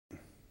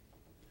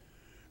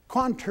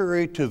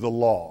Contrary to the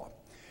law.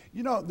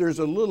 You know, there's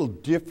a little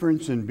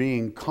difference in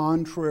being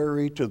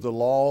contrary to the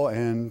law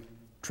and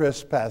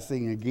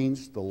trespassing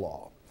against the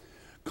law.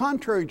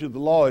 Contrary to the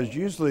law is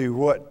usually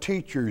what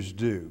teachers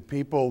do.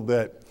 People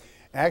that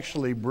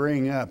actually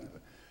bring up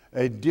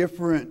a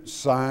different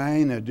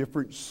sign, a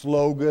different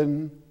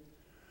slogan,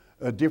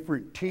 a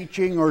different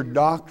teaching or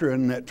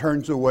doctrine that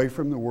turns away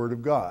from the Word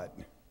of God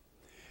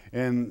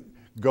and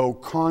go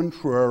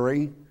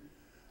contrary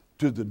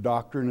to the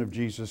doctrine of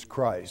Jesus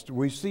Christ.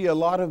 We see a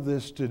lot of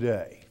this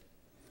today.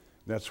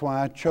 That's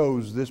why I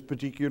chose this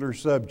particular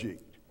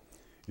subject,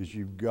 is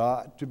you've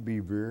got to be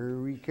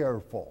very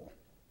careful,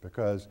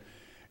 because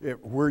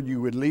where you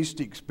would least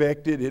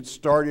expect it, it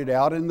started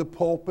out in the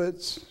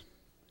pulpits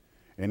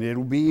and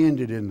it'll be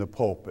ended in the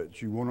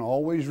pulpits. You want to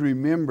always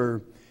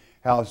remember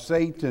how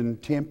Satan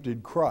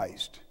tempted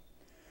Christ.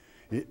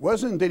 It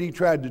wasn't that he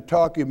tried to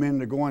talk him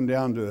into going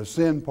down to a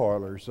sin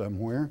parlor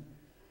somewhere.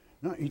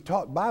 No, he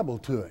taught Bible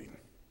to him,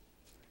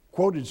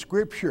 quoted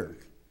Scripture.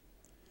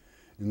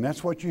 And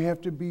that's what you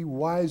have to be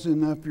wise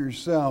enough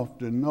yourself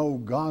to know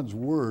God's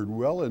Word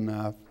well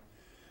enough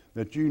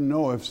that you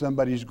know if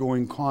somebody's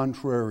going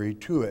contrary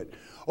to it.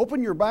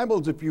 Open your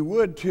Bibles, if you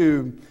would,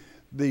 to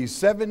the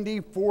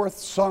 74th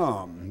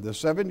Psalm. The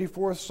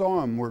 74th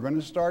Psalm. We're going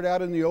to start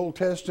out in the Old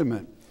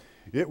Testament.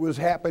 It was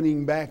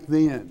happening back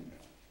then.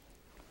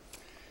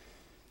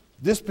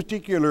 This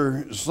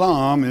particular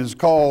psalm is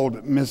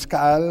called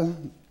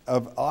Miskal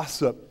of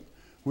Asaph,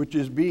 which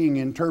is being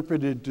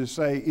interpreted to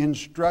say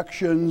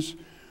instructions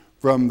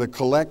from the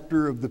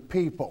collector of the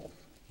people.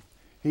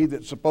 He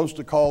that's supposed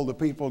to call the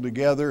people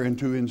together and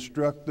to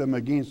instruct them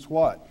against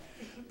what?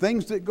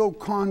 Things that go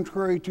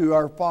contrary to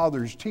our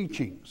Father's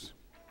teachings.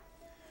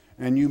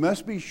 And you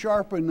must be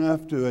sharp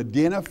enough to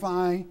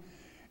identify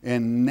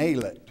and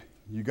nail it.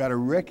 You got to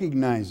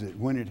recognize it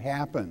when it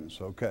happens,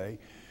 okay?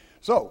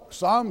 So,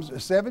 Psalms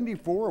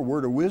 74, a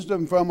word of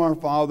wisdom from our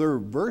Father,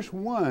 verse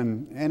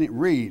 1, and it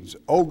reads,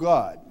 O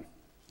God,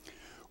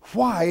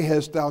 why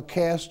hast thou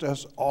cast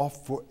us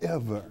off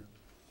forever?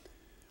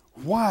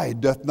 Why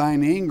doth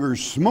thine anger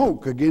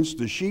smoke against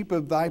the sheep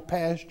of thy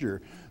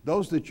pasture,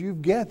 those that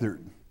you've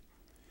gathered?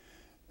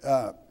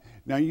 Now,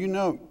 you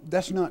know,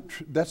 that's not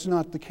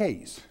the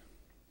case.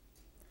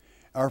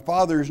 Our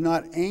Father is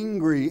not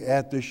angry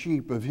at the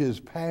sheep of his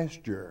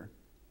pasture,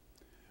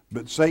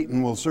 but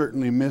Satan will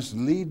certainly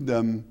mislead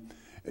them.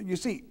 You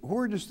see,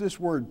 where does this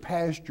word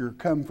pasture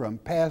come from?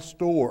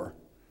 Pastor.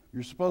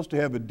 You're supposed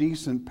to have a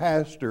decent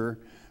pastor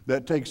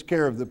that takes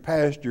care of the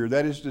pasture.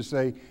 That is to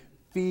say,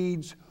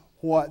 feeds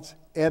what's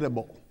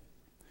edible,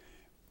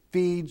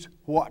 feeds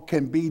what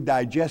can be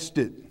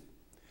digested,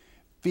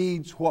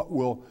 feeds what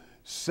will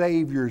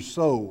save your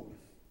soul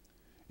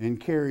and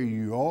carry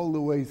you all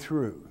the way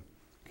through.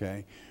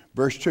 Okay.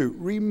 Verse 2,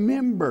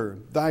 remember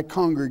thy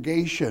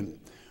congregation,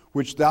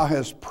 which thou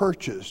hast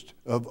purchased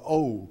of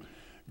old.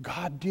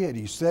 God did.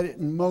 He set it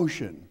in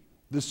motion,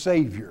 the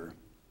Savior.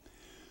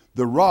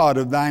 The rod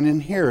of thine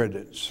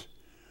inheritance,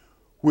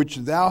 which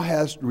thou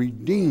hast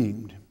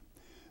redeemed.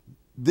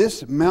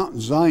 This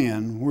Mount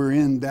Zion,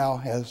 wherein thou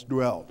hast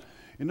dwelt.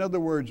 In other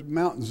words,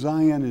 Mount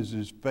Zion is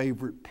his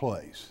favorite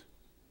place.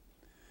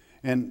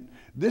 And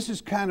this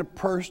is kind of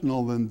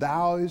personal, and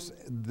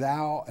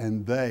thou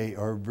and they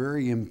are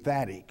very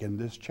emphatic in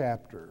this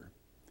chapter,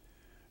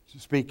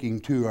 speaking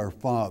to our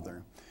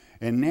Father.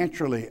 And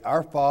naturally,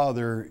 our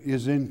Father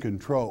is in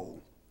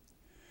control.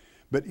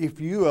 But if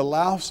you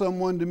allow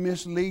someone to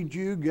mislead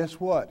you, guess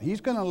what?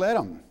 He's going to let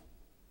them.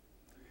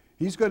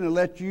 He's going to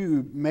let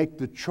you make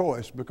the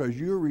choice, because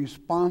you're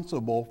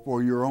responsible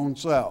for your own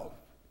self.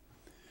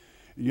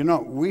 You know,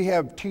 we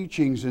have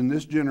teachings in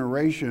this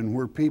generation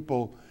where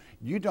people,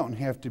 you don't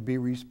have to be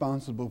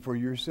responsible for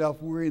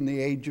yourself. We're in the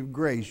age of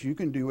grace. You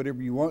can do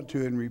whatever you want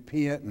to and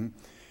repent,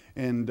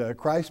 and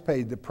Christ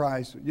paid the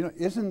price. You know,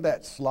 isn't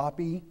that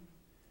sloppy?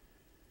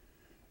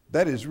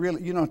 That is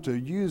really, you know, to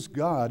use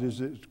God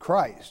as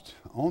Christ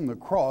on the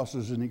cross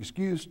as an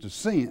excuse to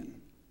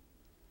sin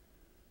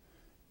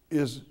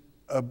is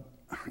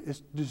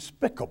it's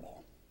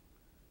despicable.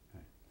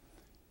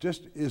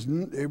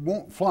 It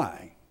won't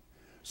fly.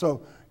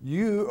 So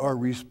you are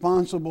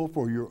responsible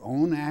for your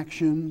own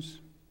actions,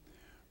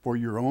 for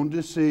your own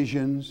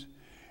decisions,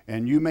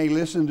 and you may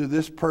listen to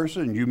this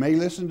person, you may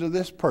listen to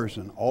this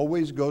person.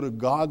 Always go to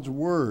God's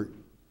Word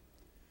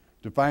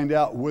to find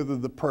out whether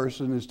the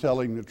person is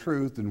telling the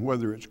truth and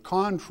whether it's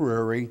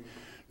contrary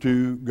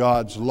to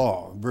God's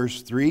law.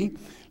 Verse 3,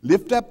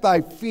 lift up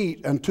thy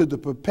feet unto the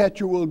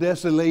perpetual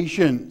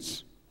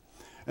desolations.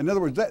 In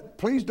other words,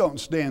 please don't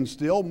stand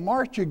still.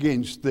 March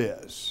against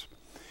this.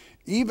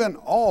 Even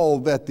all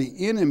that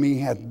the enemy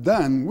hath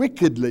done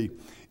wickedly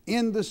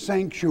in the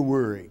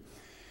sanctuary.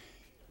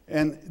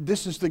 And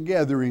this is the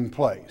gathering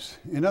place.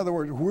 In other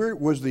words, where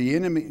was the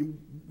enemy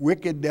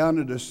wicked down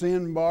at a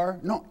sin bar?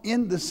 No,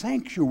 in the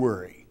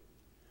sanctuary,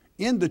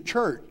 in the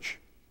church,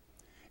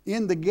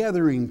 in the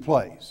gathering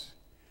place.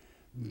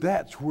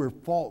 That's where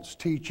false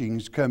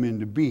teachings come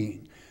into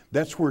being.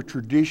 That's where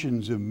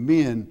traditions of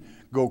men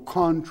go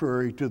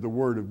contrary to the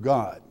Word of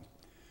God.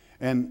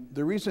 And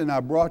the reason I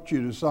brought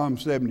you to Psalm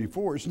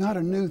 74, it's not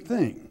a new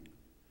thing.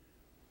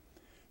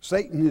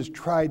 Satan has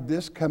tried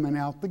this coming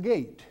out the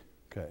gate,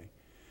 okay?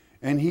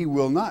 And he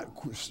will not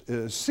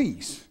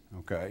cease,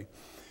 okay?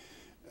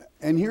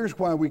 And here's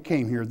why we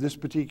came here, this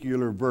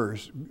particular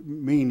verse,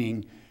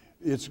 meaning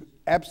it's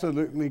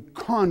absolutely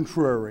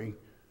contrary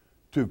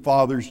to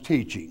Father's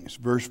teachings.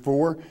 Verse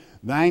 4,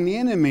 thine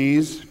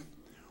enemies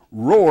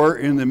roar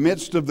in the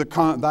midst of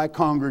thy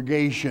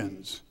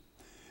congregations.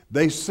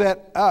 They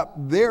set up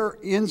their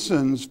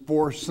ensigns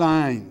for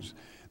signs.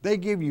 They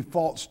give you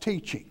false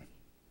teaching.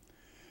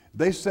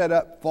 They set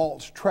up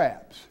false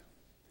traps.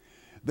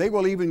 They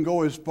will even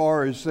go as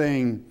far as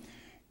saying,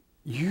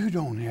 you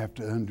don't have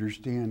to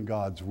understand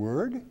God's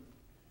word.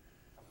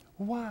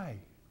 Why?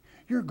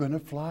 You're going to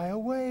fly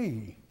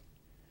away.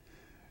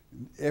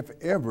 If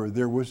ever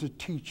there was a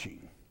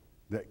teaching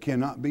that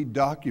cannot be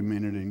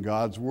documented in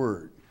God's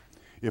word,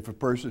 if a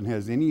person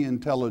has any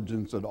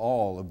intelligence at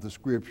all of the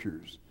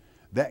scriptures,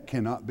 that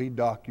cannot be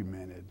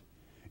documented.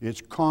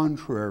 It's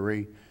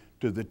contrary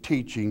to the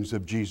teachings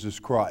of Jesus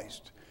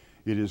Christ.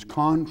 It is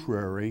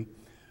contrary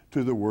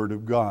to the Word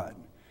of God.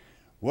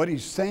 What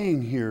he's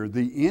saying here,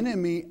 the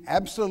enemy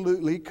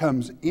absolutely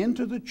comes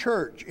into the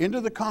church, into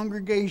the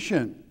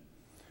congregation,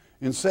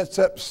 and sets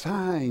up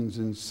signs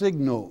and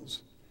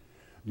signals.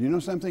 You know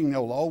something?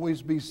 There'll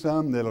always be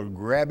some that'll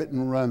grab it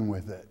and run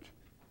with it.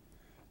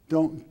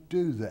 Don't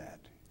do that.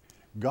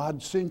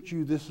 God sent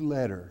you this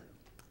letter,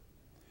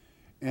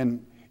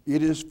 and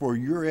it is for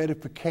your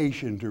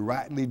edification to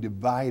rightly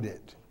divide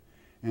it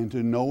and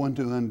to know and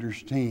to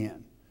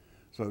understand.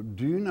 So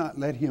do not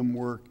let him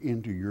work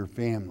into your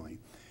family.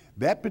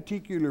 That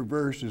particular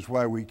verse is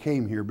why we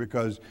came here,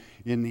 because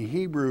in the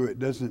Hebrew it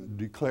doesn't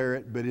declare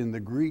it, but in the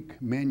Greek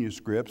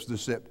manuscripts, the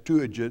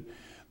Septuagint,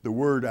 the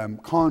word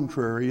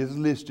contrary is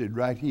listed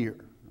right here.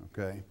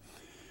 Okay.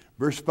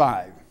 Verse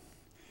 5.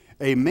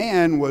 A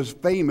man was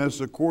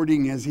famous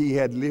according as he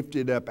had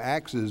lifted up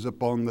axes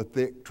upon the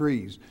thick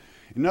trees.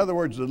 In other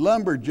words, the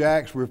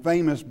lumberjacks were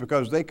famous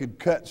because they could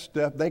cut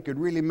stuff. They could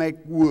really make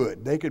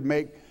wood. They could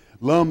make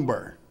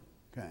lumber.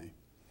 Okay.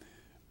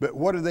 But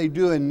what are they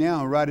doing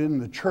now right in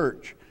the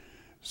church?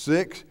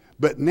 6.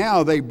 But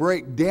now they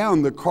break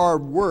down the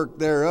carved work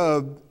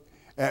thereof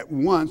at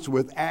once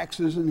with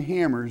axes and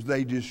hammers.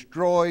 They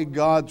destroy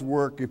God's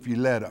work if you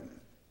let them.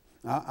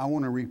 I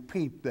want to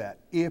repeat that.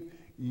 If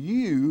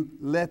you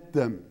let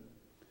them.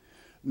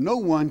 No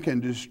one can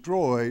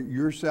destroy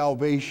your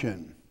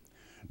salvation.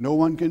 No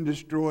one can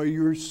destroy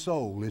your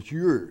soul. It's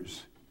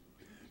yours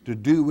to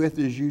do with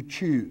as you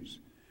choose.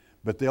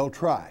 But they'll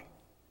try.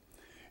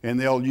 And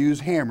they'll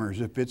use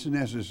hammers if it's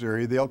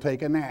necessary. They'll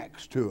take an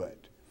axe to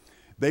it.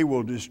 They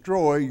will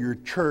destroy your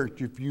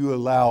church if you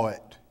allow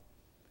it.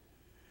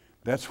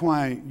 That's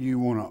why you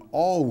want to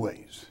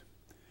always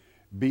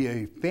be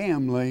a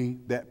family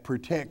that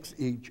protects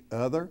each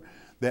other,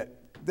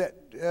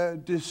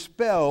 that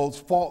dispels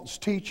false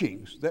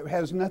teachings, that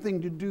has nothing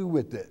to do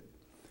with it.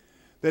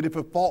 That if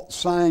a false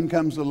sign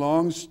comes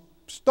along,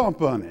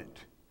 stomp on it.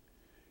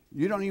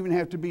 You don't even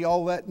have to be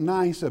all that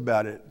nice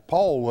about it.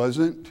 Paul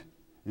wasn't,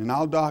 and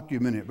I'll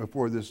document it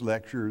before this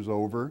lecture is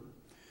over.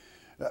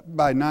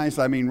 By nice,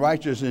 I mean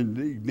righteous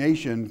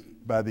indignation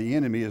by the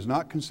enemy is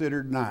not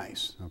considered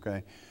nice,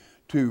 okay?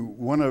 To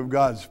one of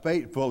God's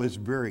faithful, it's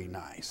very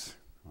nice,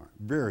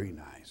 very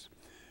nice.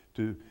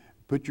 To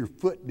put your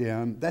foot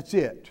down, that's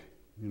it.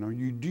 You know,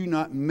 you do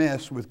not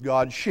mess with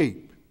God's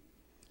sheep.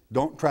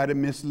 Don't try to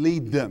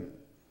mislead them.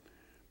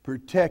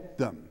 Protect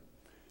them.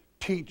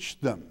 Teach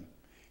them.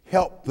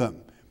 Help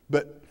them.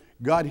 But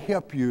God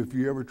help you if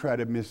you ever try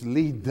to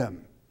mislead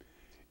them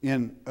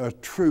in a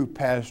true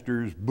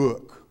pastor's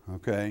book,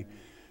 okay?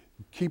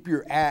 Keep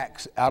your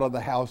axe out of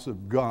the house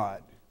of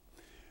God.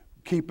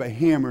 Keep a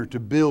hammer to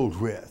build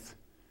with,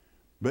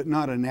 but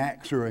not an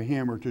axe or a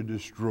hammer to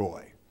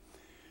destroy.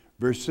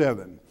 Verse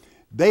 7.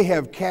 They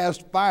have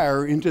cast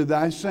fire into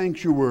thy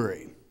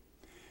sanctuary.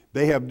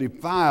 They have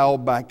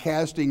defiled by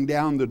casting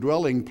down the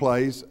dwelling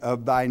place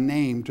of thy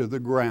name to the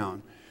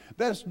ground.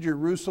 That's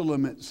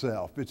Jerusalem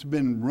itself. It's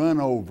been run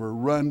over,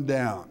 run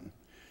down.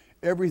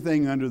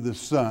 Everything under the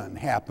sun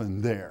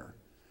happened there.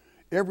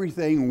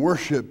 Everything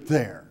worshiped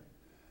there.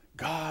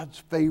 God's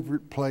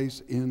favorite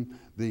place in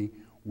the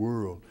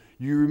world.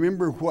 You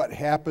remember what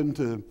happened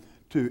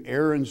to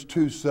Aaron's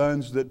two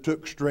sons that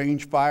took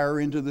strange fire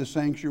into the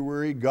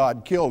sanctuary?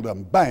 God killed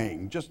them,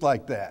 bang, just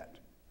like that.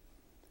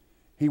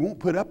 He won't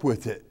put up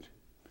with it.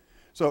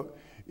 So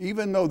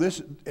even though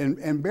this,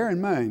 and bear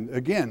in mind,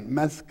 again,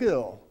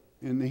 maskil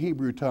in the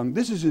Hebrew tongue,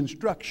 this is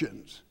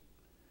instructions.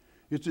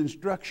 It's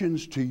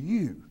instructions to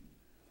you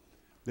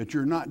that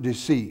you're not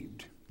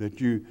deceived,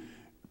 that you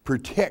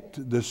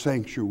protect the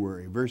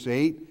sanctuary. Verse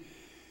 8,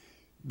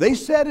 they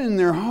said in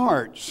their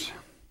hearts,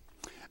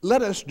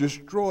 let us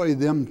destroy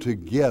them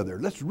together.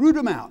 Let's root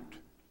them out.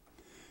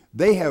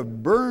 They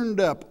have burned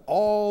up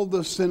all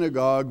the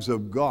synagogues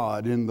of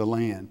God in the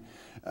land.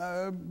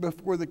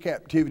 Before the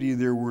captivity,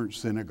 there weren't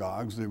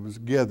synagogues. There was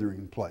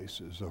gathering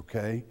places,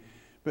 okay?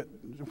 But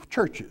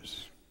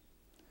churches,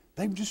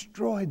 they've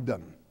destroyed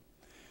them.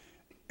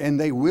 And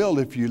they will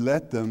if you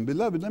let them.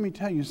 Beloved, let me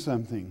tell you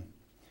something.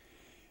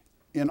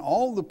 In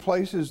all the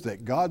places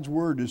that God's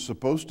word is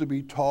supposed to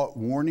be taught,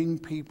 warning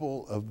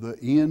people of the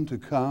end to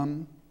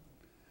come,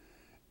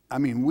 I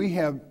mean, we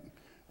have,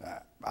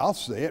 I'll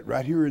say it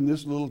right here in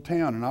this little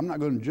town, and I'm not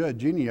going to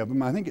judge any of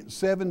them. I think it's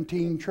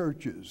 17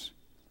 churches.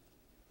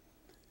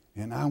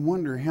 And I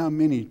wonder how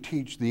many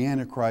teach the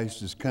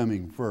Antichrist is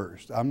coming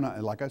first. I'm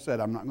not, like I said,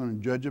 I'm not going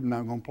to judge them. I'm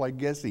not going to play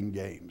guessing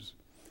games.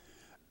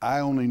 I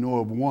only know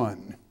of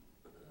one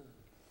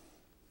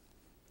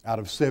out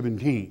of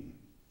 17.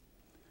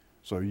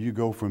 So you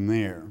go from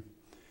there.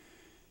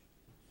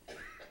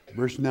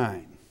 Verse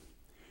 9.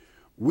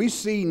 We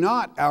see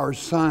not our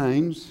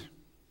signs.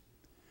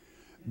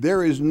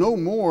 There is no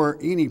more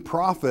any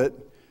prophet,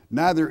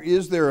 neither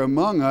is there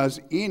among us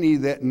any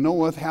that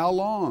knoweth how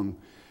long.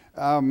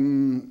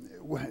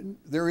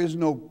 There is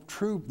no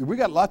true. We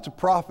got lots of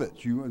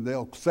prophets.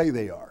 They'll say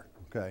they are,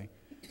 okay,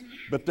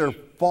 but they're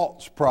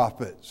false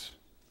prophets,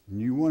 and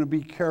you want to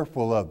be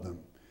careful of them.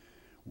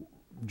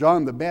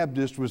 John the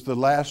Baptist was the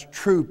last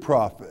true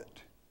prophet.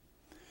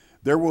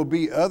 There will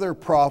be other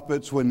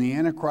prophets when the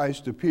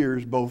Antichrist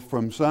appears, both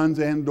from sons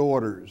and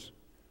daughters.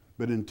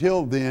 But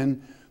until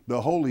then,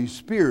 the Holy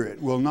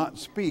Spirit will not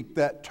speak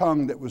that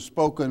tongue that was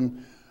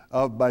spoken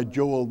of by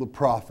Joel the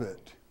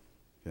prophet.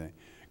 Okay.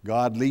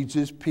 God leads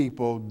his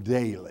people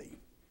daily.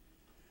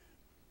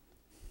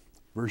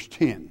 Verse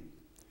 10.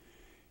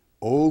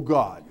 O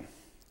God,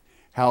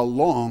 how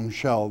long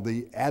shall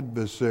the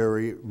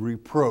adversary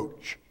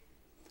reproach?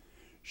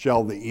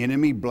 Shall the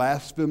enemy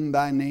blaspheme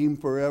thy name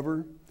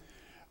forever?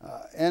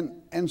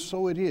 And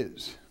so it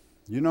is.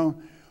 You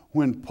know,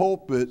 when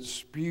pulpits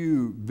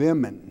spew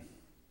venom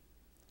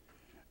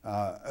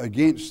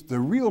against the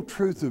real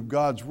truth of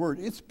God's word,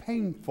 it's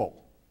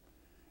painful.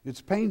 It's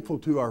painful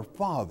to our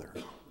Father.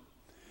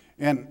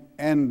 And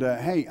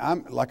hey,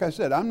 like I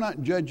said, I'm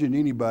not judging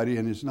anybody,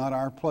 and it's not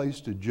our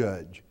place to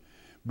judge.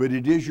 But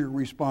it is your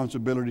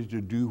responsibility to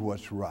do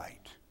what's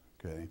right.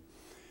 Okay.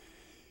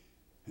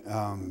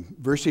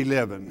 Verse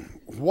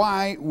 11.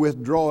 Why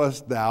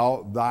withdrawest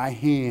thou thy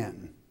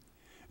hand?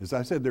 As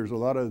I said, there's a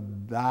lot of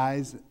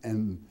thys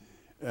and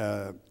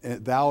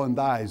thou and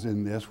thys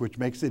in this, which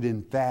makes it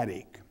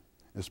emphatic,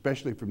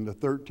 especially from the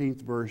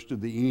 13th verse to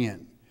the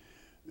end.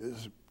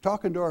 It's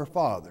talking to our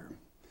Father.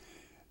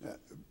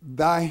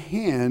 Thy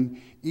hand,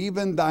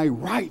 even thy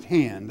right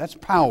hand, that's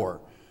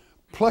power,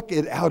 pluck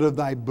it out of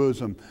thy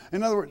bosom.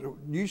 In other words,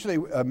 usually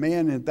a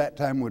man at that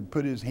time would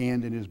put his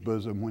hand in his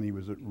bosom when he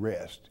was at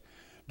rest.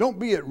 Don't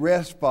be at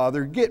rest,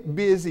 Father. Get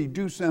busy.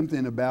 Do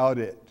something about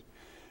it.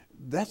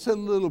 That's a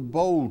little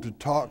bold to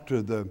talk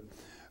to the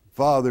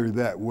Father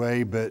that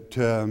way, but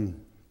the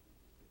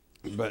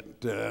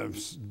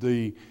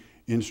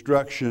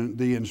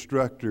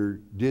instructor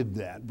did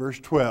that. Verse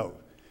 12.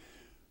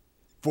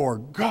 For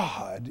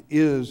God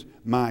is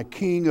my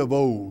King of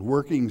old,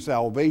 working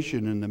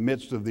salvation in the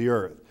midst of the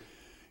earth.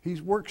 He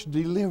works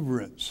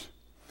deliverance.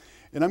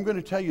 And I'm going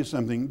to tell you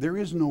something. There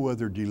is no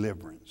other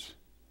deliverance.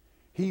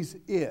 He's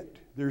it.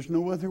 There's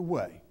no other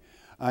way.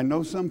 I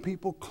know some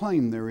people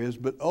claim there is,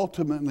 but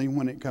ultimately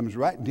when it comes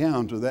right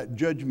down to that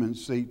judgment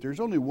seat, there's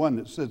only one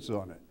that sits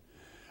on it.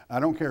 I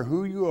don't care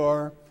who you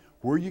are,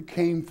 where you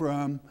came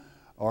from,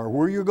 or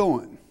where you're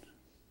going.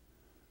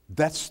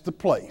 That's the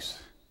place.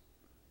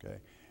 Okay?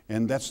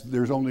 And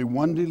there's only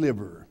one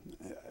deliverer.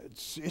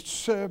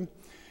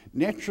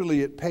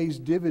 Naturally it pays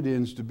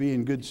dividends to be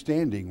in good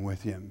standing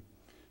with him,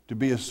 to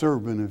be a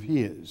servant of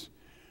his.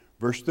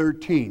 Verse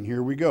 13,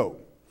 here we go.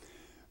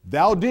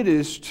 Thou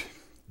didst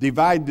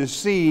divide the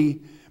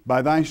sea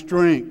by thy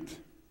strength.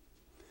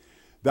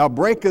 Thou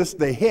breakest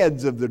the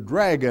heads of the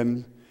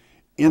dragon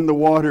in the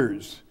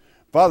waters.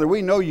 Father,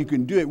 we know you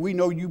can do it. We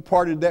know you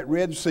parted that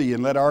Red Sea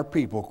and let our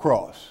people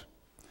cross.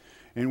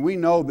 And we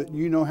know that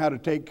you know how to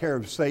take care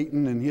of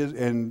Satan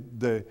and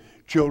the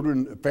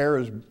children,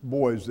 Pharaoh's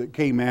boys that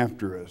came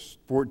after us.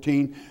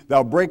 14,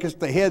 thou breakest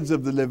the heads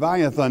of the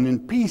Leviathan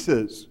in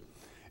pieces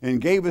and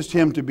gavest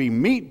him to be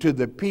meat to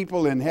the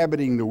people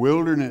inhabiting the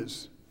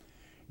wilderness.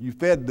 You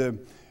fed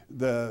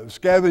the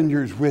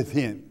scavengers with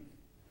him.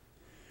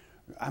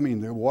 I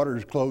mean, the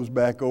waters closed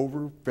back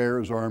over.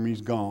 Pharaoh's army's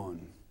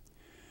gone.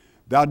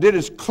 Thou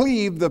didst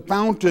cleave the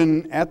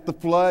fountain at the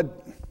flood.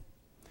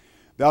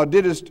 Thou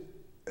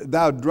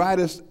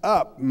driedest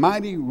up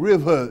mighty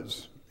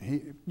rivers.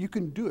 You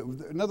can do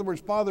it. In other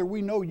words, Father,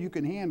 we know you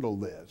can handle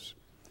this.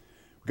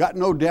 Got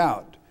no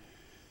doubt.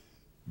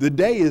 The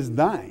day is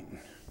thine.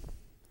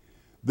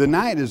 The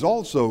night is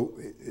also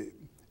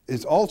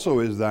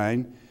is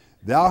thine.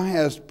 Thou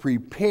hast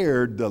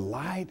prepared the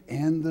light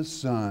and the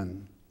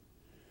sun.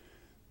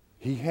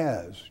 He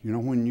has. You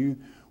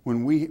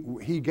know,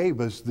 he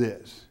gave us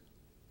this.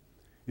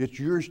 It's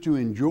yours to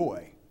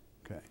enjoy.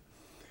 Okay.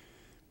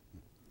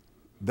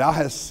 Thou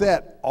hast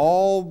set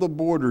all the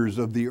borders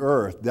of the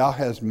earth. Thou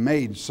hast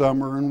made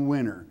summer and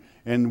winter.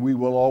 And we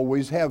will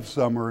always have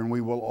summer and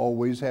we will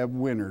always have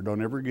winter.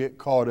 Don't ever get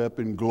caught up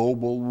in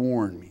global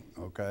warming,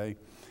 okay?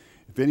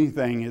 If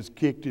anything, it's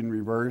kicked in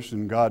reverse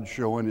and God's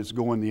showing it's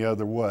going the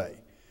other way.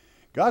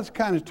 God's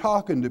kind of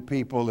talking to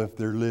people if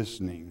they're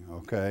listening,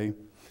 okay?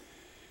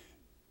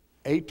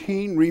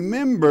 18,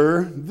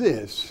 remember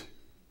this,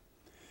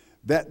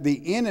 that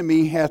the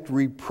enemy hath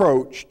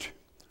reproached,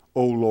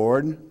 O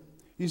Lord,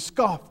 he's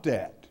scoffed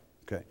at,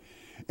 okay?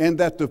 And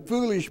that the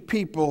foolish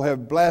people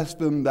have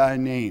blasphemed thy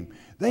name.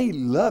 They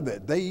love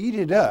it. They eat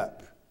it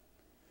up.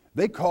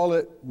 They call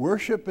it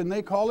worship and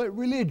they call it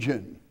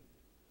religion.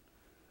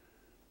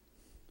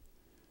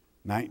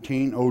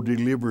 19, O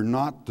deliver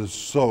not the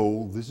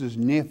soul, this is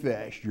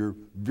nephesh, your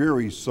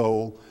very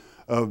soul,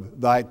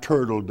 of thy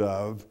turtle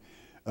dove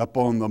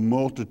upon the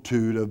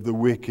multitude of the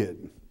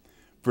wicked.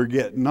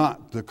 Forget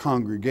not the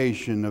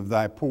congregation of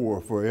thy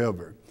poor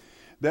forever.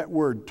 That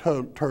word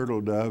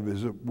turtle dove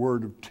is a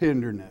word of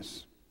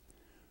tenderness.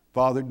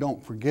 Father,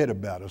 don't forget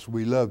about us.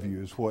 We love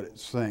you is what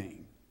it's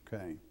saying.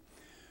 Okay.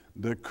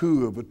 The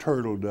coo of a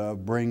turtle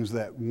dove brings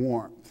that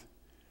warmth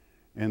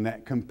and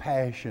that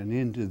compassion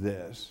into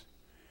this.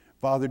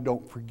 Father,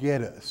 don't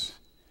forget us.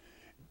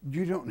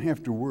 You don't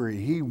have to worry.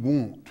 He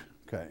won't.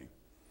 Okay.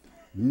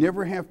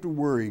 Never have to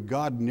worry.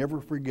 God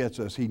never forgets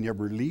us. He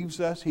never leaves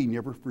us. He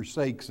never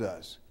forsakes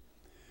us.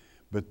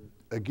 But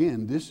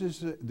again, this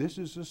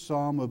is a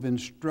psalm of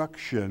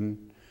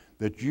instruction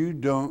that you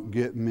don't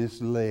get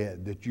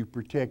misled, that you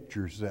protect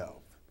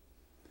yourself.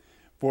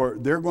 For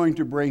they're going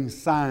to bring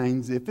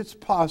signs, if it's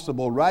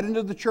possible, right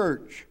into the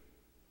church,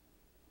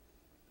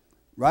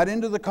 right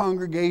into the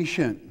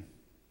congregation.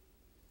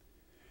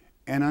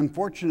 And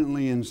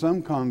unfortunately, in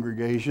some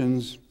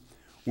congregations,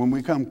 when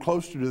we come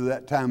closer to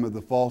that time of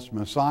the false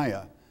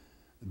Messiah,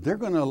 they're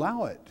going to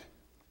allow it.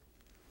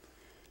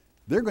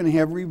 They're going to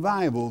have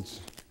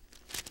revivals.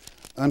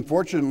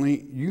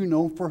 Unfortunately, you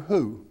know for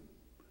who?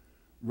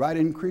 Right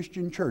in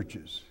Christian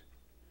churches.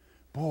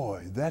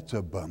 Boy, that's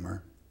a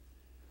bummer.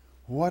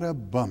 What a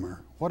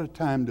bummer. What a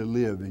time to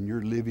live, and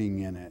you're living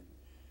in it.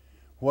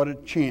 What a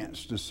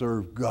chance to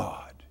serve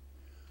God.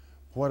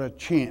 What a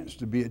chance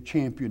to be a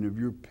champion of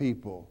your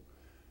people,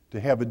 to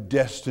have a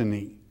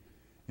destiny,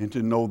 and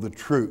to know the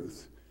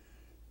truth.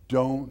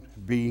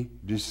 Don't be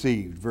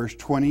deceived. Verse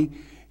 20,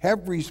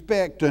 have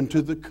respect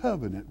unto the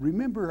covenant.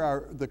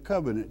 Remember the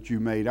covenant you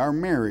made, our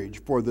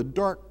marriage, for the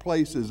dark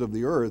places of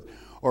the earth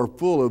are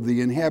full of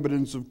the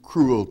inhabitants of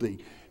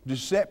cruelty.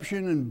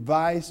 Deception and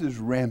vice is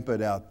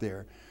rampant out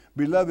there.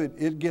 Beloved,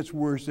 it gets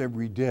worse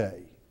every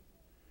day.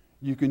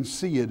 You can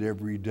see it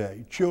every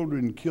day.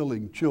 Children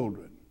killing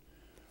children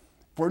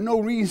for no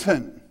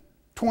reason.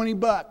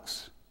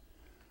 $20,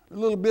 a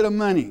little bit of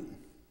money.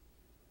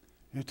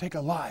 You take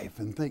a life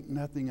and think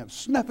nothing of,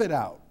 snuff it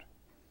out.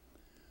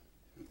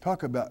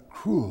 Talk about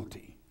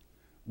cruelty,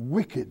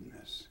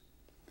 wickedness.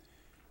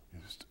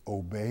 Just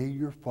obey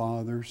your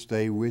father,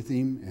 stay with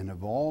him, and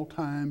of all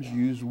times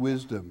use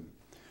wisdom.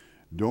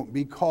 Don't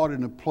be caught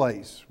in a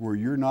place where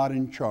you're not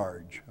in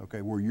charge,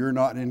 okay, where you're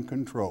not in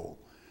control.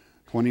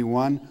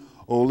 21,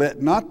 oh,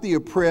 let not the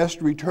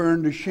oppressed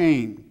return to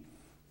shame.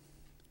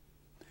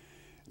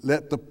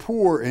 Let the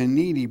poor and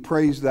needy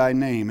praise thy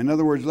name. In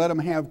other words, let them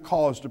have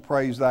cause to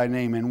praise thy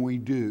name, and we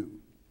do.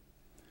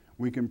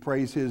 We can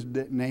praise his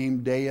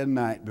name day and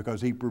night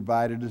because he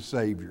provided a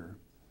Savior.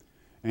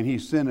 And he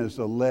sent us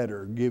a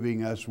letter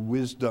giving us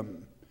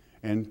wisdom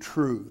and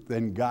truth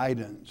and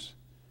guidance,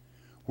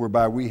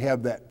 whereby we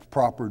have that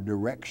proper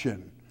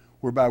direction,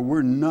 whereby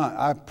we're not,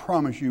 I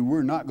promise you,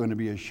 we're not going to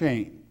be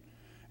ashamed.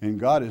 And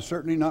God is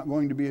certainly not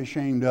going to be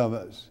ashamed of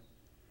us,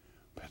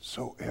 but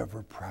so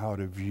ever proud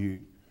of you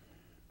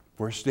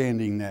for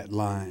standing that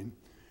line.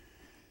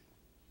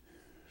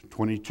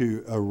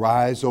 22,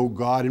 arise, O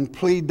God, and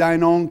plead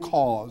thine own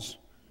cause.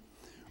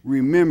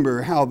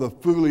 Remember how the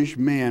foolish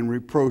man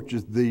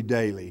reproacheth thee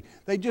daily.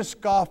 They just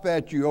scoff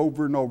at you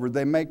over and over.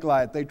 They make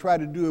light. They try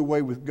to do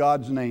away with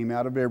God's name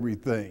out of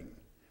everything.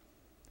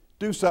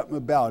 Do something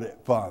about it,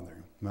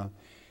 Father. Well,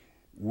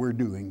 we're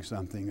doing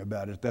something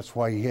about it. That's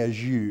why he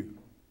has you.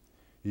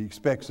 He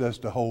expects us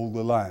to hold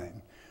the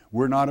line.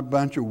 We're not a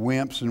bunch of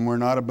wimps, and we're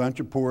not a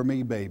bunch of poor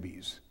me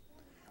babies.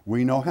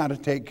 We know how to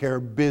take care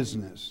of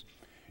business.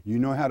 You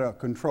know how to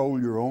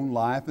control your own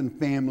life and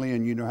family,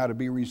 and you know how to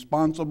be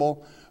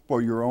responsible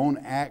for your own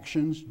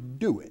actions.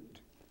 Do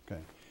it.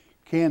 Okay.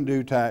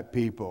 Can-do type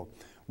people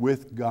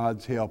with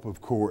God's help,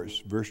 of course.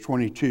 Verse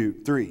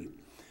 22, 3.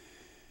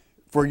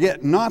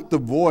 Forget not the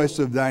voice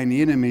of thine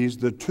enemies,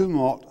 the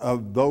tumult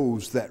of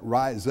those that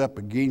rise up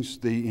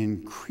against thee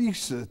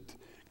increaseth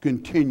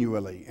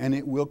continually, and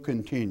it will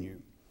continue.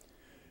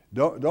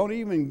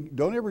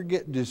 Don't ever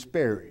get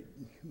despaired.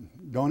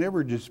 Don't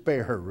ever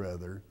despair,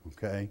 rather,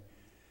 okay?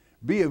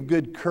 Be of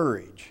good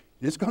courage.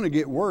 It's going to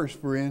get worse,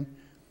 friend,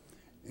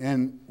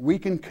 and we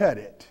can cut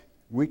it.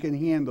 We can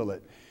handle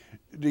it.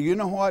 Do you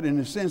know what? In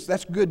a sense,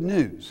 that's good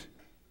news,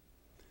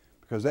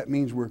 because that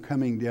means we're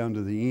coming down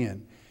to the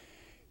end.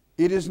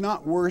 It is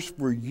not worse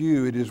for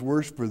you. It is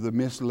worse for the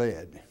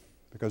misled,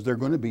 because they're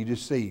going to be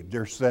deceived.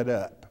 They're set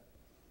up.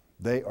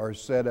 They are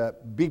set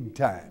up big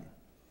time.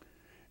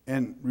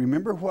 And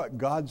remember what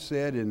God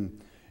said in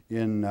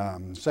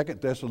 2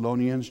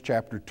 Thessalonians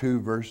chapter 2,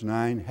 verse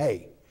 9?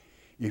 Hey,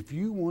 If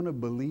you want to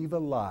believe a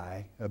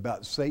lie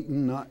about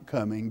Satan not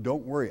coming,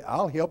 don't worry.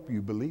 I'll help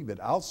you believe it.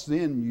 I'll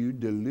send you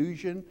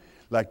delusion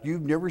like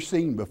you've never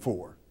seen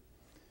before.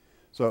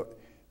 So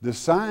the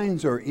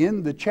signs are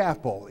in the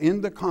chapel,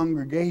 in the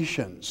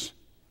congregations.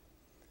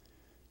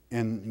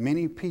 And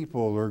many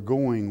people are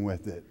going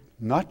with it.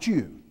 Not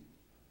you.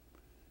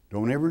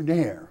 Don't ever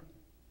dare.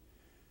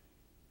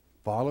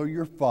 Follow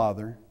your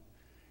Father.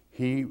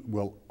 He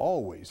will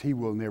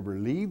never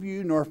leave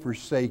you nor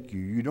forsake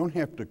you. You don't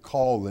have to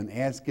call and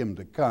ask Him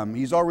to come.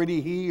 He's already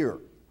here.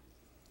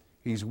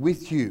 He's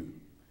with you.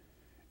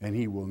 And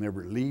He will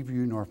never leave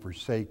you nor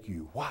forsake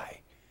you.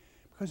 Why?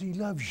 Because He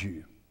loves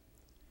you.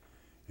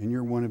 And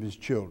you're one of His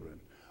children.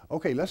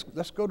 Okay,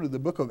 let's go to the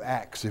book of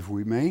Acts, if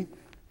we may.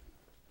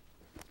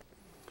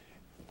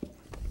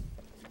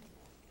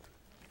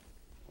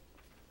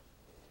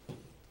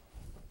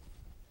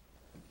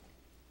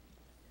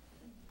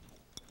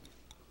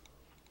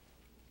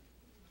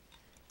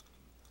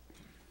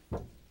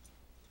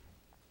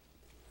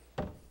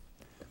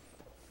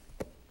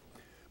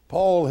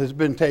 Paul has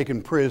been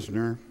taken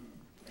prisoner,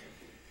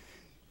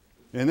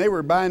 and they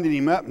were binding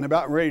him up and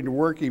about ready to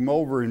work him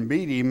over and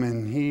beat him,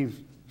 and he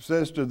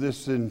says to this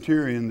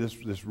centurion,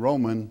 this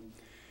Roman,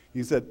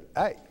 he said,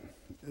 hey,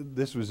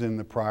 this was in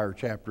the prior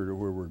chapter to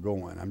where we're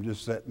going. I'm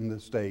just setting the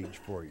stage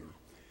for you.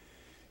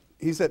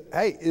 He said,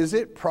 hey, is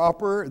it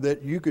proper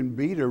that you can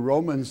beat a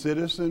Roman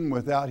citizen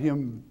without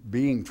him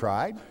being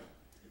tried?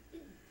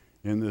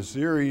 And the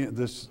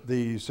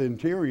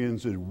centurion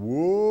said,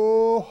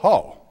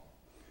 whoa-ho.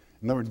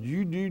 In other words,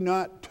 you do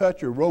not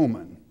touch a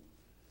Roman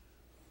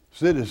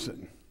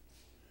citizen,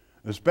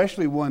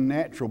 especially one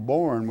natural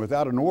born,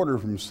 without an order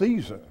from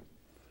Caesar.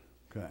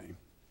 Okay.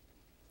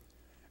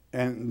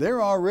 And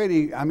they're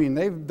already,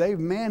 they've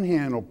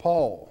manhandled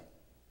Paul.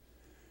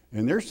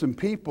 And there's some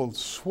people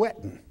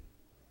sweating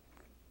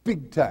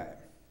big time.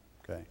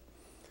 Okay.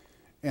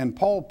 And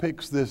Paul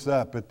picks this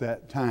up at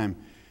that time.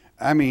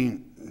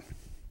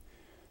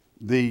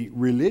 The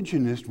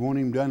religionists want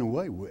him done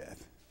away with.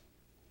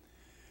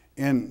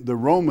 And the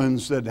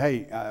Romans said,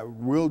 hey,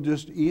 we'll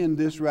just end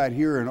this right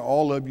here and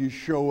all of you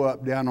show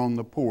up down on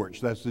the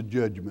porch. That's the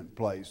judgment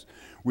place.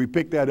 We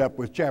pick that up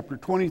with chapter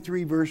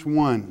 23, verse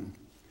 1.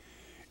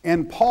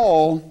 And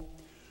Paul,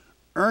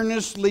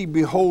 earnestly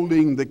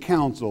beholding the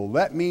council,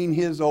 that means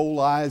his old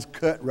eyes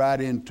cut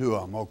right into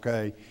them,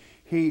 okay?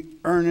 He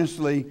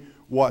earnestly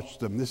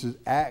watched them. This is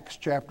Acts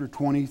chapter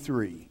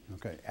 23.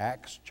 Okay,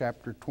 Acts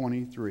chapter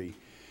 23.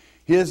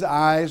 His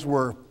eyes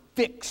were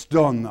fixed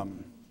on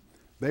them.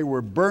 They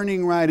were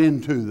burning right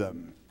into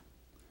them.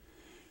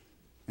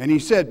 And he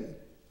said,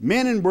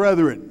 men and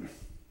brethren,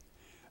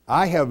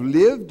 I have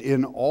lived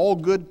in all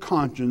good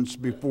conscience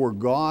before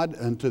God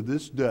unto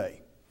this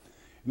day.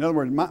 In other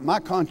words, my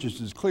conscience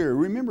is clear.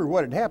 Remember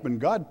what had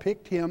happened. God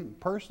picked him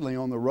personally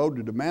on the road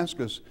to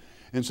Damascus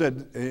and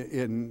said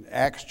in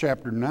Acts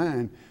chapter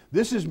 9,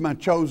 this is my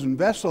chosen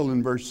vessel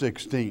in verse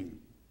 16.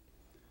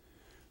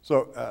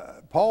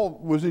 So Paul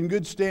was in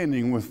good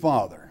standing with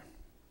Father.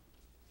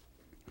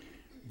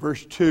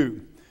 Verse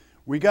 2,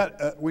 we got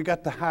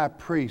the high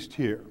priest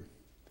here.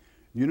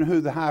 You know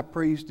who the high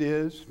priest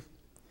is?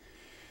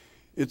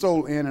 It's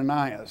old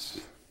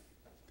Ananias.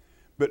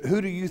 But who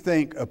do you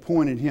think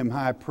appointed him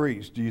high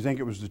priest? Do you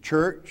think it was the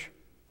church?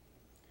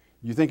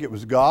 Do you think it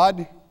was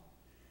God?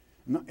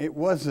 No, it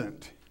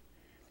wasn't.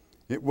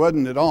 It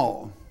wasn't at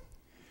all.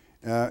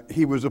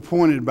 He was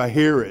appointed by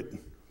Herod.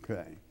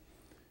 Okay.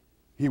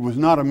 He was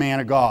not a man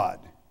of God,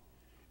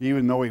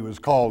 even though he was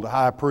called a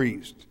high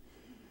priest.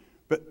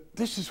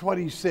 This is what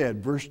he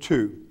said, verse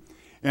 2.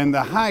 And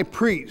the high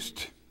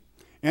priest,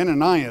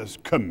 Ananias,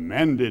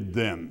 commanded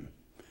them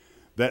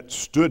that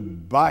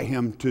stood by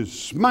him to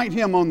smite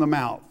him on the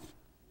mouth.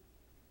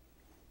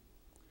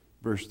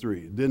 Verse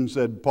 3. Then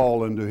said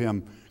Paul unto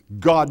him,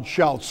 God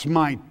shall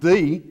smite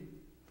thee,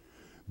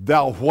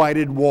 thou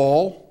whited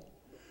wall.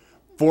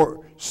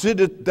 For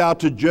sittest thou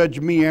to judge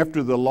me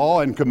after the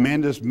law, and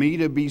commandest me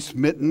to be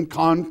smitten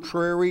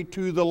contrary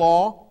to the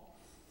law?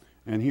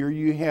 And here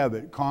you have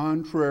it,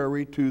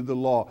 contrary to the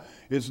law.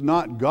 It's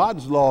not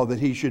God's law that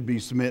he should be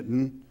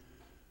smitten,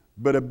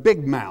 but a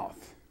big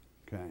mouth.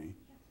 Okay.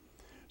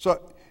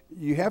 So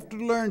you have to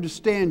learn to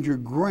stand your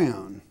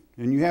ground,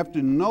 and you have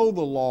to know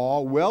the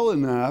law well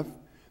enough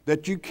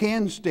that you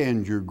can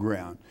stand your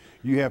ground.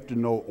 You have to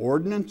know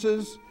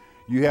ordinances,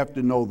 you have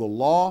to know the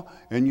law,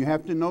 and you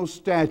have to know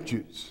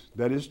statutes.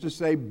 That is to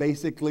say,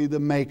 basically the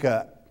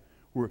makeup.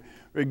 For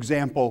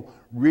example,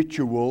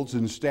 rituals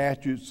and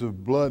statutes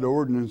of blood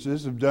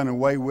ordinances have done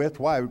away with.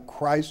 Why?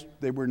 Christ,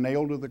 they were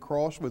nailed to the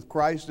cross with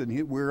Christ,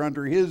 and we're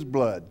under his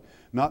blood,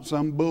 not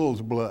some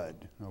bull's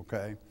blood,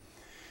 okay?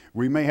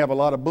 We may have a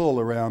lot of bull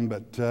around,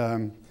 but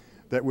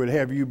that would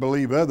have you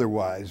believe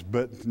otherwise,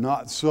 but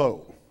not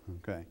so,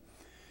 okay?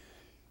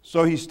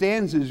 So he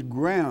stands his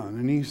ground,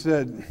 and he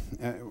said,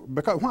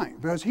 why?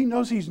 Because he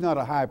knows he's not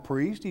a high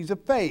priest. He's a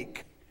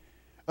fake,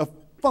 a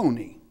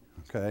phony,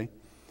 okay?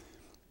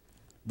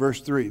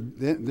 Verse 3,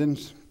 then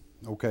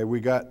okay,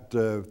 we got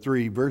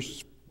 3.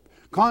 Verse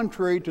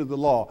contrary to the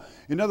law.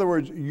 In other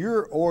words,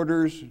 your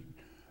orders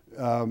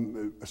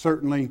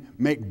certainly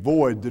make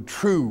void the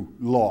true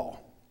law.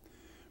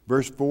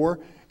 Verse 4,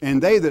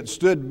 and they that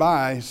stood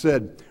by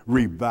said,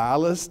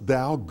 revilest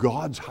thou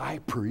God's high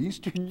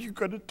priest? Are you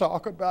going to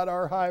talk about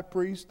our high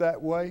priest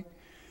that way?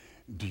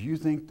 Do you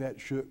think that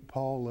shook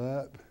Paul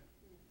up?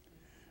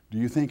 Do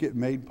you think it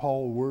made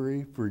Paul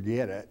worry?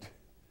 Forget it.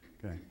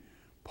 Okay.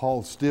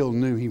 Paul still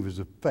knew he was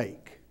a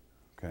fake.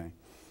 Okay.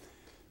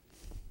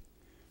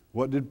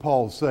 What did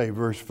Paul say?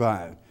 Verse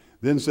 5.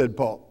 Then said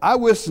Paul, I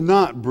wist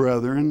not,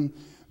 brethren,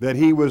 that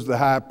he was the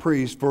high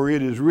priest, for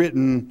it is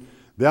written,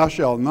 thou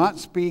shalt not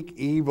speak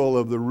evil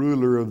of the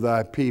ruler of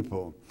thy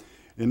people.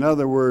 In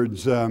other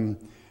words,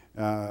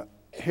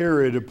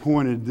 Herod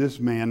appointed this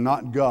man,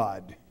 not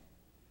God.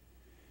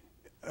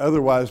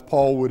 Otherwise,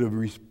 Paul would have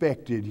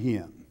respected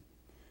him.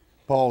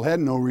 Paul had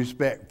no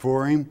respect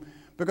for him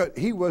because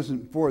he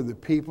wasn't for the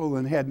people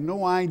and had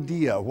no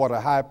idea what a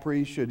high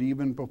priest should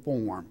even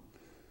perform.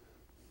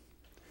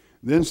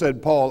 Then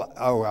said Paul,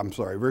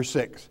 verse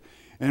 6.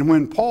 And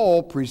when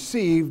Paul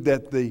perceived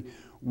that the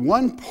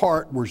one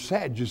part were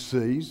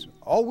Sadducees,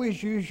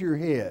 always use your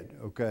head,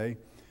 okay?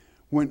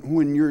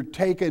 When you're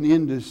taken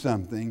into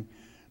something,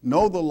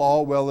 know the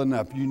law well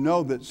enough. You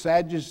know that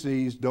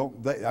Sadducees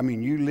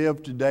you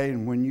live today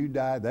and when you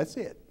die, that's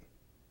it.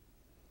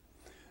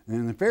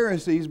 And the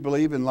Pharisees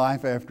believe in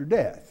life after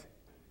death.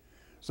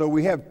 So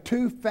we have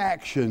two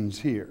factions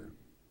here.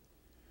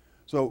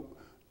 So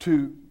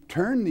to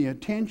turn the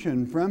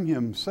attention from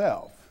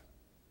himself,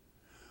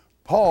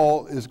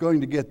 Paul is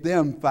going to get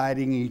them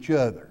fighting each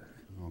other,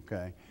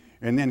 okay?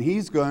 And then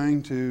he's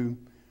going to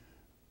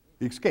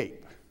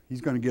escape.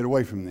 He's going to get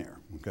away from there,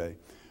 okay?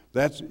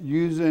 That's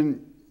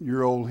using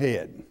your old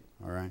head,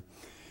 all right?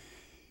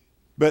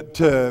 But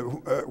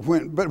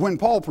when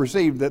Paul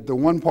perceived that the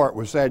one part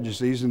was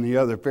Sadducees and the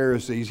other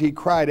Pharisees, he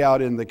cried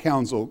out in the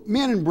council,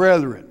 men and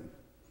brethren,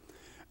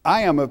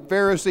 I am a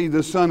Pharisee,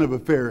 the son of a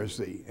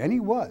Pharisee. And he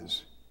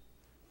was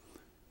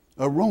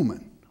a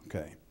Roman,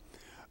 okay?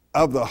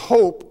 Of the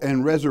hope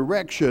and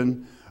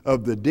resurrection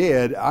of the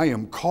dead, I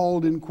am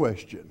called in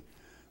question.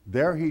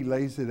 There he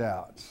lays it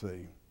out,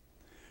 see.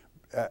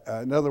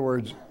 In other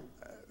words,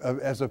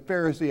 as a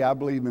Pharisee, I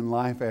believe in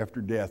life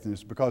after death, and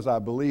it's because I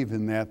believe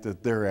in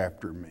that they're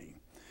after me.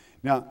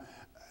 Now,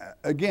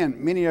 again,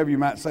 many of you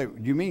might say,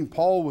 do you mean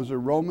Paul was a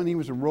Roman? He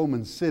was a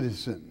Roman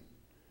citizen,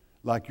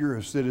 like you're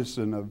a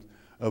citizen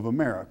of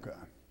America.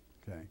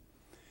 Okay.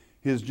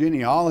 His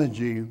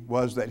genealogy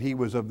was that he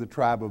was of the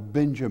tribe of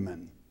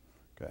Benjamin,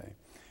 okay,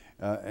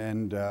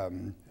 and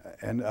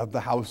of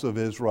the house of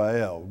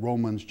Israel,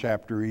 Romans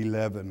chapter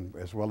 11,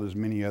 as well as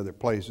many other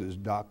places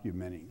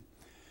documenting.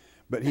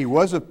 But he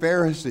was a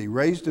Pharisee,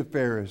 raised a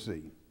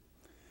Pharisee,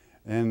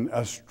 and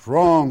a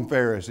strong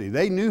Pharisee.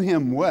 They knew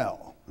him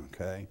well,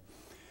 okay?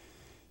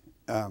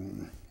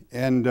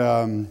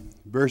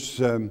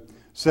 Verse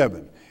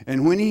 7,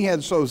 and when he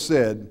had so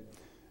said,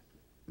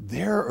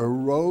 there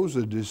arose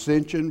a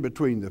dissension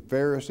between the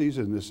Pharisees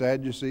and the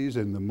Sadducees,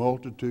 and the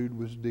multitude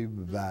was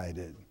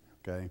divided,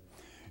 okay?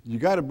 You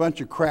got a bunch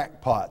of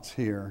crackpots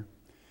here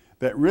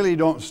that really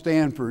don't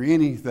stand for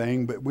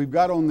anything, but we've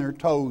got on their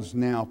toes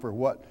now for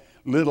what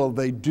little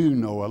they do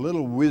know. A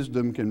little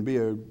wisdom can be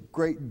a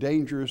great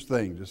dangerous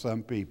thing to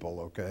some people,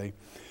 okay?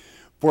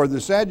 For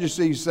the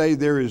Sadducees say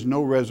there is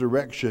no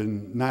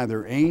resurrection,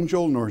 neither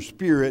angel nor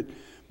spirit,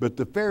 but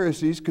the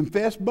Pharisees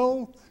confess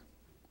both.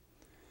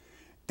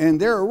 And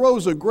there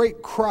arose a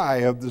great cry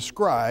of the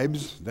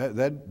scribes,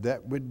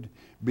 that would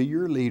be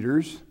your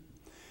leaders,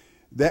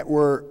 that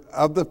were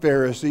of the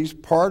Pharisees.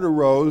 Part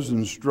arose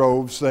and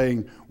strove,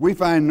 saying, we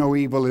find no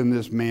evil in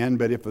this man,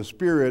 but if a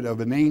spirit of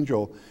an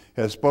angel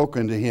has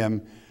spoken to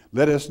him,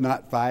 let us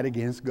not fight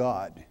against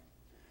God.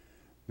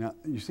 Now,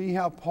 you see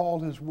how Paul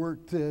has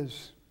worked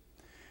this?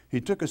 He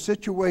took a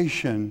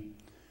situation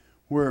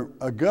where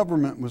a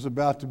government was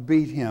about to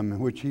beat him, in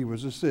which he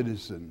was a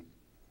citizen.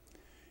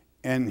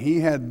 And he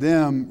had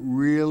them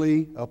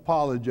really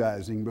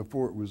apologizing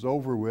before it was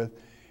over with.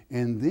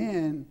 And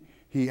then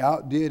he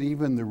outdid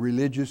even the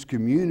religious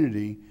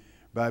community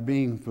by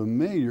being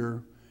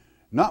familiar,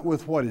 not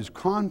with what is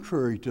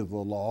contrary to the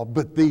law,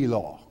 but the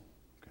law.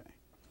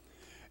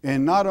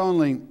 And not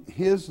only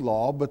his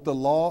law, but the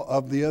law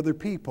of the other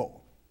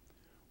people,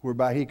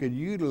 whereby he could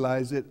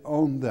utilize it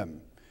on them.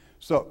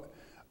 So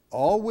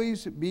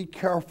always be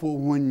careful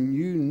when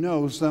you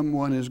know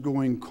someone is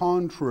going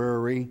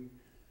contrary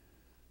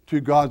to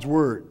God's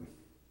word.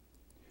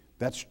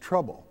 That's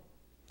trouble.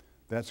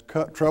 That's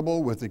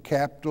trouble with a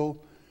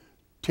capital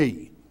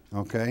T,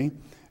 okay?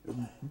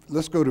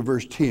 Let's go to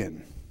verse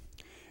 10.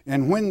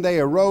 And when they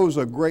arose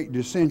a great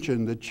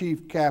dissension, the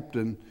chief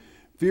captain,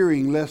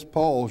 fearing lest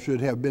Paul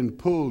should have been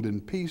pulled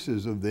in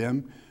pieces of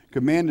them,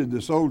 commanded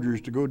the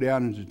soldiers to go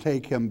down and to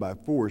take him by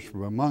force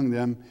from among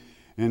them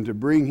and to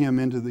bring him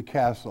into the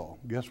castle.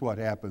 Guess what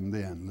happened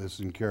then?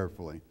 Listen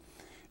carefully.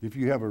 If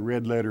you have a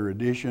red letter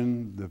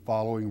edition, the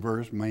following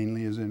verse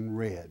mainly is in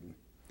red.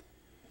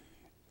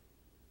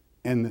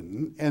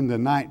 And the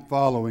night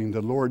following,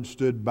 the Lord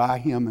stood by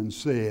him and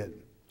said,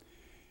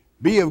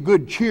 Be of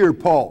good cheer,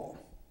 Paul,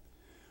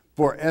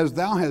 for as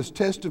thou hast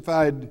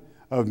testified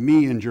of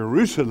me in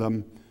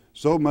Jerusalem,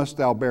 so must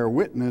thou bear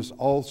witness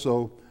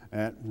also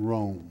at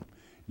Rome.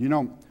 You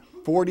know,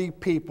 40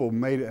 people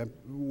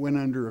went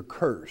under a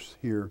curse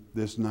here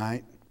this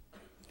night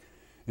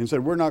and said,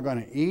 we're not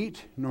going to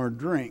eat nor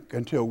drink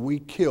until we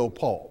kill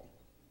Paul.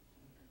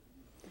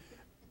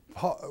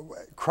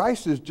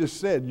 Christ has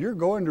just said, you're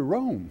going to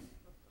Rome.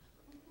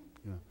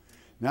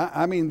 Now,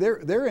 I mean,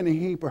 they're in a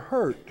heap of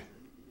hurt.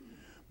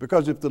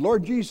 Because if the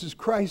Lord Jesus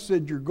Christ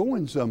said you're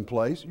going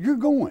someplace, you're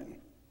going.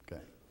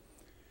 Okay.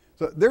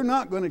 So they're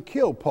not going to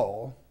kill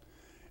Paul.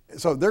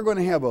 So they're going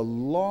to have a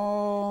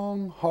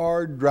long,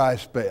 hard, dry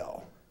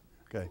spell.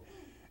 Okay.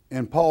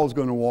 And Paul's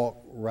going to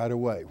walk right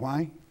away.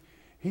 Why?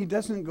 He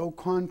doesn't go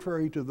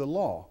contrary to the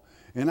law.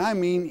 And I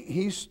mean,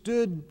 he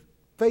stood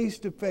face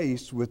to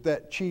face with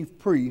that chief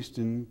priest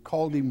and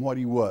called him what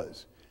he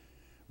was.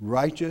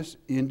 Righteous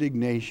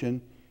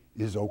indignation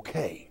is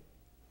okay.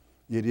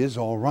 It is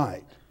all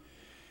right.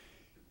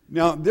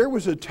 Now, there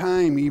was a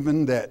time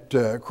even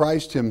that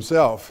Christ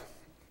himself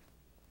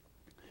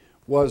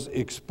was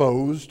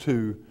exposed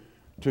to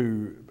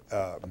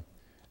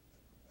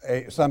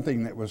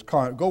something that was,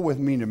 go with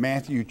me to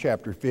Matthew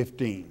chapter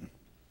 15.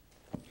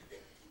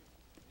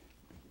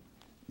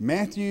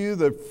 Matthew,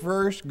 the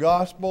first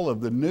gospel of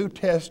the New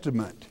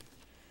Testament.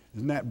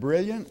 Isn't that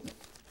brilliant?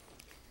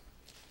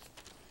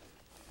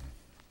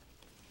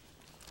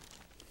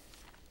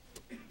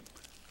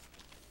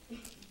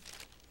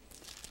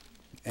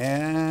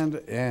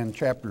 And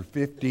chapter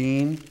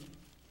 15.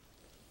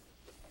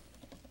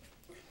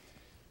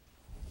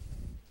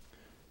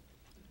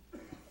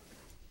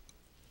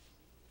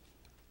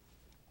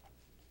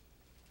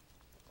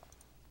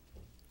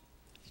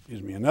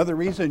 Excuse me. Another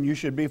reason you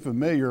should be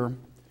familiar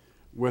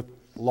with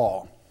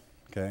law,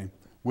 okay?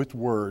 With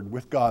word,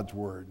 with God's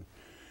word.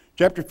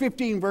 Chapter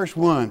 15, verse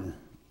 1.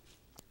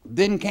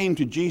 Then came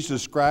to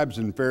Jesus scribes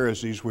and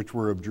Pharisees, which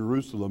were of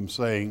Jerusalem,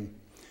 saying,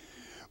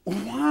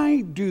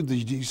 why do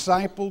the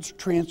disciples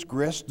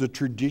transgress the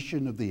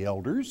tradition of the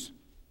elders?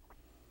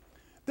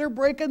 They're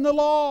breaking the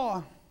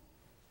law.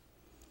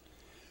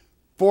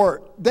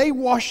 For they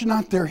wash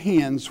not their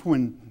hands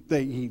when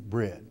they eat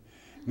bread.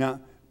 Now,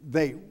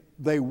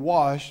 they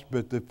washed,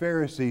 but the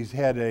Pharisees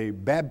had a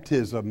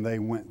baptism they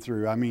went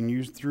through. I mean,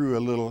 you threw a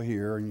little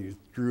here, and you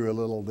threw a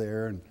little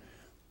there, and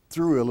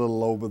threw a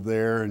little over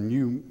there, and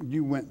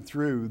you went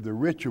through the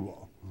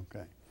ritual.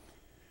 Okay.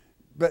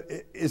 But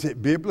is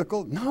it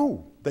biblical?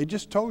 No. They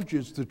just told you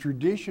it's the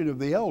tradition of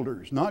the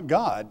elders, not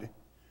God.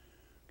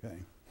 Okay.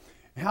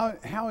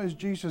 How is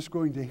Jesus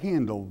going to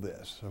handle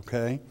this?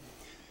 Okay.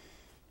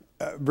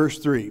 Verse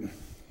 3.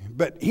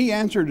 But he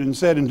answered and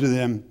said unto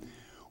them,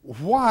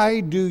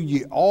 why do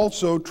ye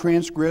also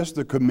transgress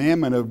the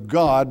commandment of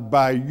God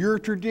by your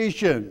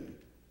tradition?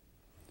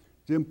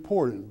 It's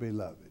important,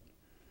 beloved.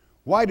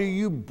 Why do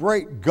you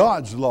break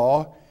God's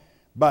law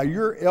by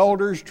your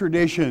elders'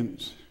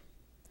 traditions?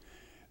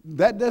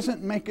 That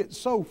doesn't make it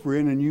so,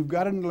 friend, and you've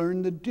got to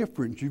learn the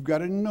difference. You've got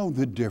to know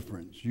the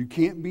difference. You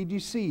can't be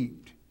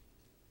deceived.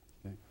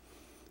 Okay.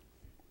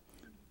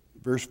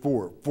 Verse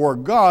 4, for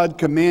God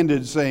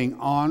commanded, saying,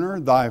 honor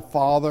thy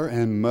father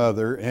and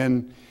mother,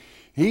 and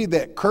he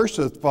that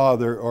curseth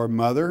father or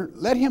mother,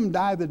 let him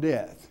die the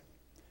death.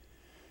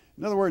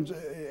 In other words,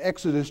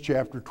 Exodus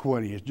chapter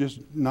 20 is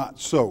just not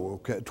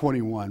so, okay,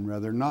 21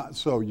 rather, not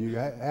so. You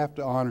have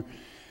to honor.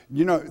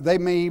 You know, they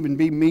may even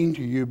be mean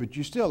to you, but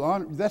you still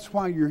honor. That's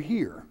why you're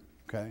here,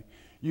 okay?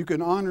 You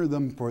can honor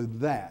them for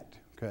that,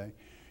 okay?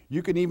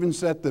 You can even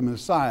set them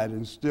aside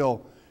and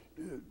still,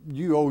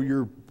 you owe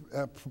your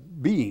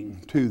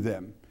being to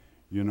them,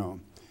 you know.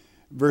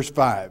 Verse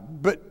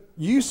 5, but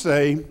you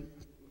say,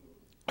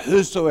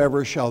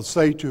 whosoever shall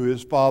say to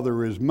his father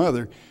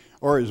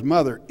or his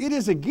mother, it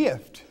is a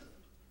gift,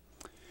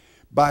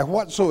 by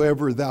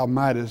whatsoever thou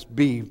mightest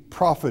be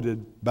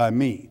profited by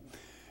me.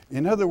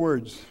 In other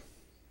words,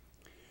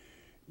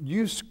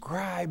 you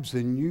scribes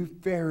and you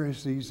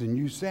Pharisees and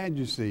you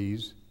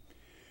Sadducees,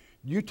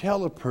 you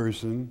tell a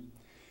person,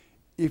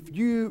 if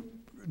you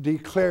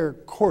declare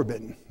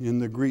korban in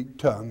the Greek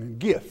tongue,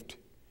 gift,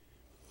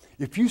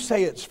 if you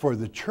say it's for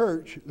the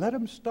church, let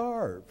them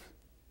starve.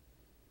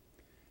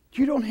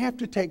 You don't have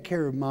to take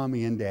care of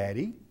mommy and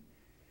daddy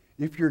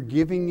if you're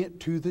giving it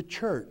to the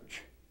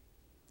church.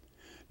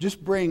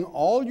 Just bring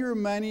all your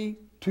money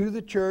to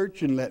the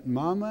church and let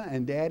mama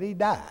and daddy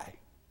die.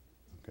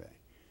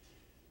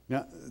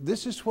 Now,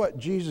 this is what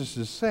Jesus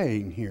is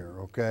saying here,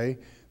 okay?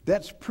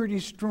 That's pretty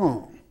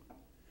strong.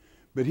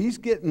 But he's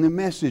getting the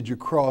message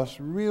across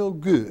real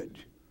good,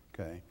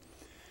 okay?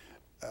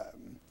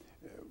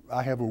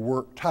 I have a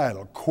work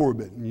title,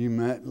 Korban. You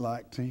might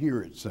like to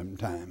hear it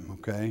sometime,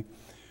 okay?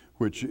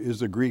 Which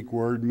is a Greek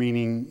word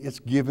meaning it's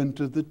given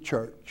to the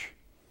church.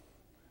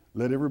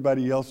 Let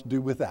everybody else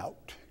do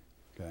without,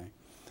 okay?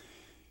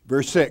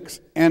 Verse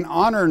 6, and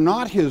honor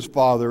not his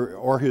father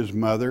or his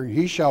mother,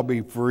 he shall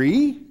be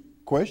free.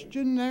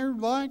 Question there,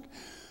 like,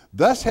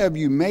 thus have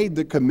you made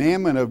the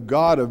commandment of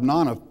God of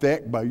none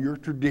effect by your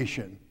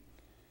tradition.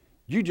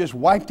 You just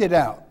wiped it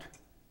out.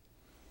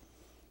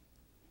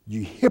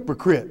 You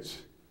hypocrites.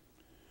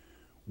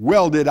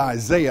 Well did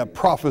Isaiah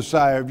prophesy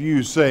of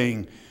you,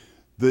 saying,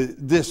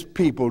 this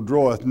people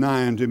draweth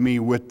nigh unto me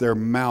with their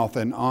mouth,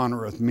 and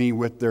honoreth me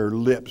with their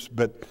lips,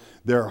 but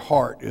their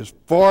heart is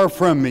far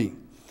from me.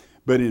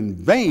 But in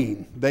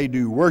vain they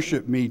do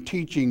worship me,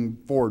 teaching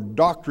for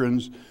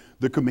doctrines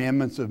the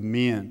commandments of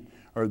men,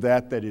 or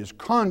that is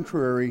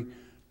contrary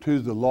to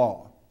the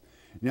law.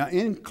 Now,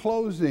 in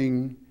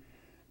closing,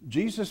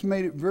 Jesus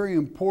made it very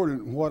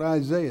important what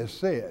Isaiah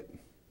said.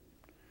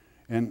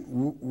 And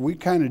we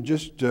kind of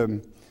just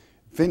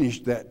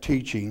finished that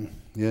teaching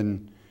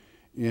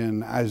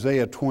in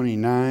Isaiah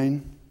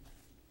 29,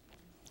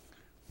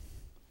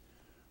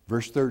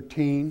 verse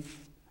 13.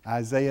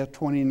 Isaiah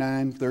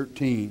 29,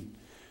 13.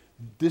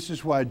 This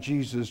is why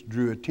Jesus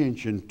drew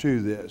attention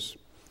to this.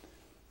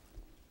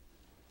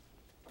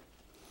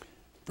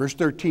 Verse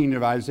 13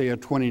 of Isaiah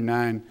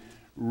 29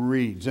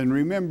 reads, and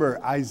remember,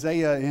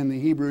 Isaiah in the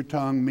Hebrew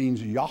tongue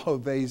means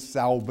Yahweh's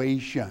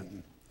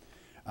salvation.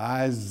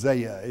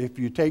 Isaiah. If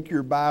you take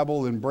your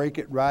Bible and break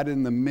it right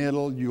in the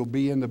middle, you'll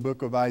be in the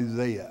book of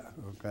Isaiah.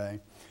 Okay?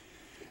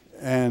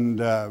 And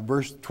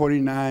verse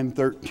 29,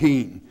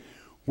 13.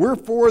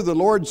 Wherefore the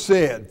Lord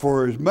said,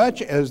 for as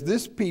much as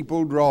this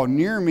people draw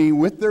near me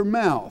with their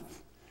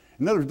mouth.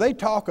 In other words, they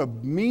talk a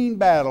mean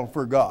battle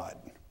for God.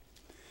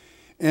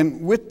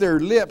 And with their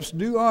lips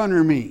do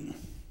honor me,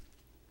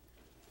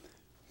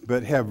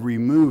 but have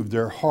removed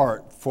their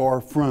heart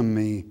far from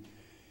me,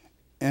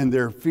 and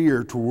their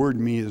fear toward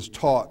me is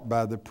taught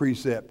by the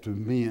precept of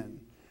men,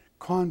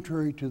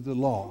 contrary to the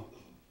law.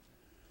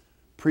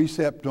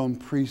 Precept on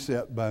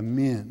precept by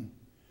men,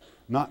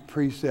 not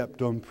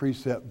precept on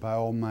precept by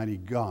Almighty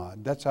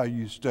God. That's how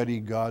you study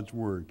God's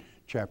Word,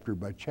 chapter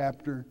by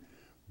chapter,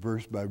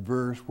 verse by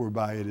verse,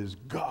 whereby it is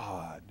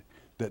God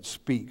that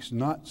speaks,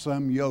 not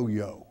some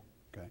yo-yo,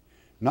 okay?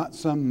 Not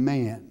some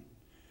man.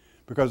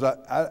 Because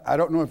I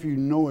don't know if you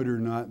know it or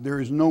not, there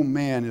is no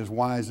man as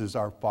wise as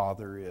our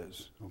Father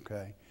is,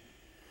 okay?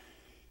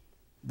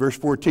 Verse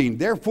 14,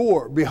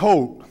 therefore,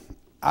 behold,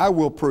 I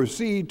will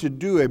proceed to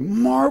do a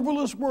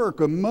marvelous work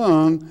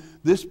among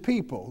this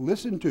people.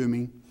 Listen to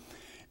me.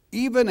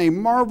 Even a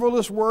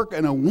marvelous work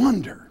and a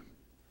wonder.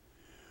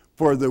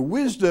 For the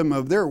wisdom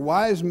of their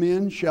wise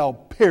men shall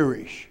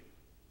perish,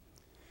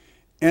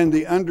 and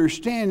the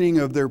understanding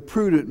of their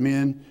prudent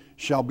men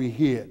shall be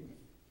hid.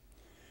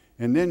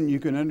 And then you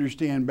can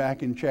understand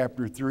back in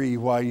chapter 3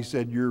 why he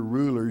said, your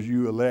rulers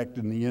you elect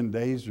in the end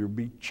days will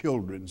be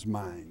children's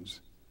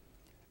minds.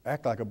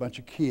 Act like a bunch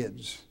of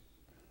kids,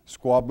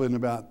 squabbling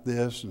about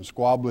this and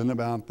squabbling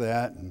about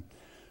that, and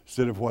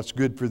instead of what's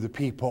good for the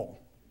people,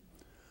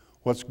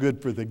 what's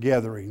good for the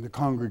gathering, the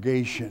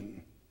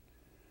congregation.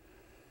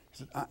 He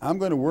said, I'm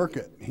going to work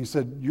it. He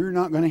said, you're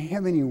not going to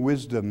have any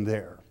wisdom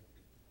there.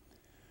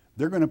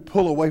 They're going to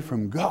pull away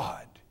from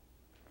God.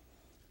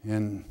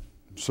 And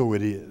so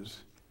it is.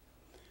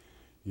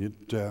 You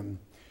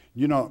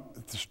know,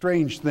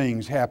 strange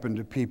things happen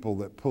to people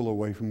that pull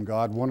away from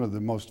God. One of the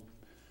most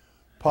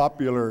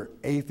popular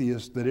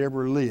atheists that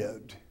ever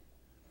lived,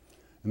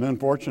 and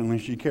unfortunately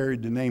she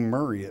carried the name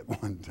Murray at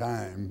one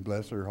time,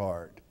 bless her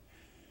heart.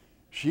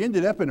 She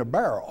ended up in a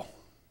barrel.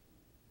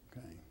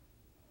 Okay.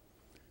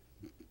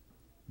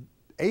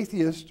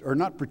 Atheists are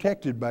not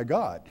protected by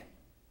God.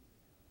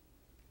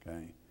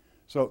 Okay.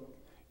 So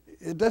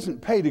it doesn't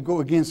pay to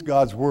go against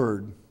God's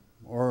word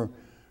or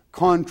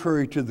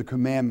contrary to the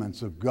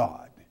commandments of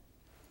God.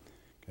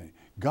 Okay.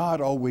 God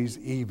always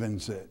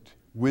evens it.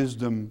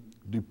 Wisdom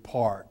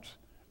departs.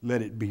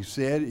 Let it be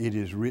said, it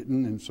is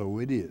written, and so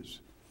it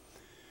is.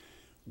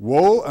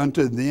 Woe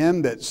unto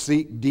them that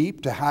seek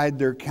deep to hide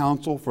their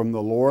counsel from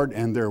the Lord,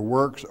 and their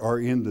works are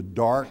in the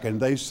dark, and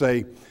they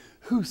say,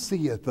 who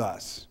seeth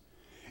us?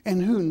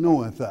 And who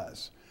knoweth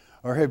us?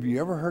 Or have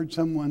you ever heard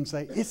someone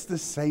say, it's the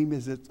same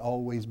as it's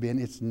always been,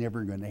 it's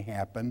never going to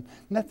happen,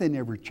 nothing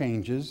ever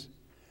changes?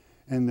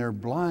 And they're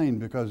blind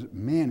because,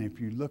 man,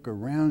 if you look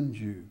around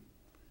you,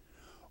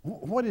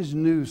 what is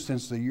new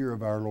since the year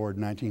of our Lord,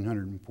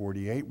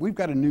 1948? We've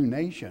got a new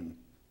nation.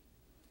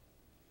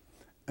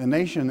 A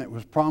nation that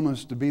was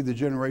promised to be the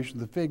generation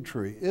of the fig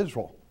tree,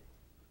 Israel.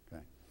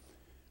 Okay.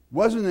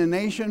 Wasn't a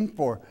nation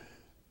for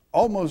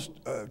almost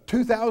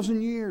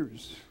 2,000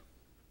 years.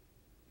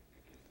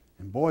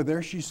 And boy,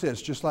 there she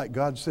sits, just like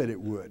God said it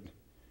would.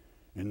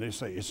 And they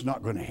say, it's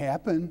not going to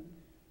happen.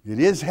 It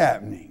is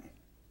happening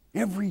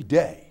every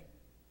day.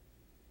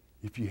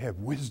 If you have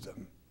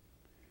wisdom,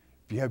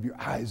 if you have your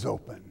eyes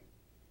open,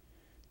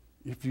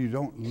 if you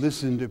don't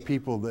listen to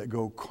people that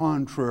go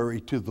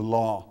contrary to the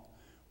law,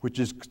 which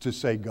is to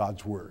say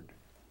God's word.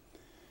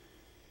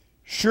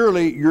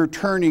 Surely your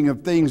turning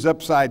of things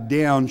upside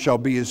down shall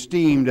be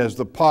esteemed as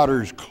the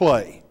potter's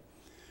clay.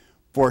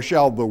 For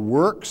shall the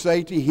work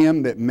say to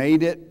him that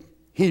made it,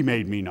 he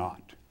made me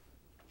not?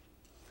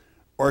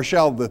 Or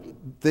shall the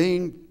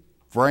thing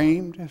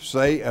framed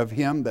say of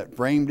him that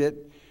framed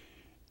it,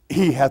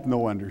 he hath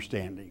no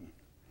understanding?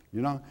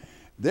 You know,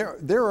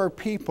 there are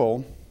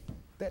people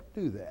that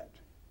do that.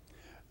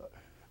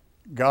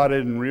 God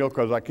isn't real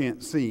because I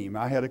can't see him.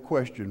 I had a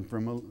question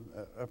from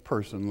a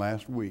person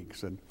last week.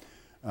 Said,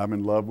 I'm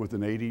in love with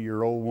an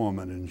 80-year-old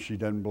woman and she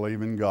doesn't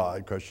believe in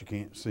God because she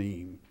can't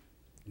see him.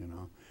 You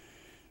know,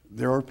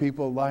 there are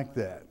people like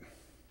that.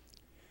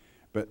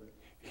 But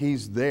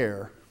he's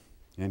there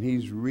and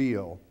he's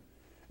real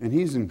and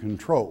he's in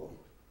control.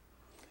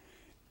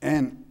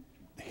 And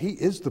he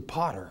is the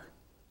potter.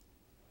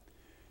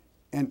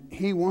 And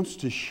he wants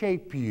to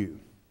shape you.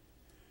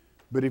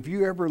 But if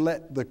you ever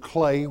let the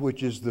clay,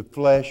 which is the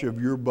flesh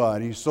of your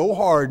body, so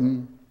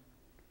harden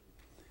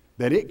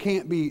that it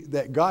can't be,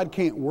 that God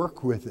can't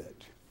work with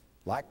it,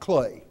 like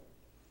clay,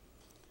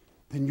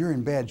 then you're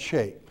in bad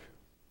shape.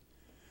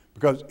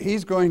 Because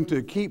he's going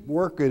to keep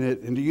working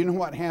it. And do you know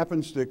what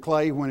happens to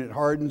clay when it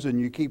hardens and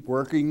you keep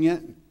working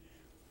it?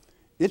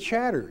 It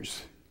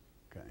shatters.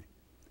 Okay.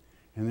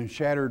 And the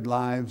shattered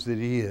lives it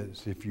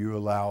is if you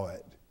allow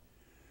it.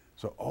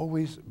 So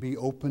always be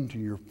open to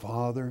your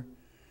Father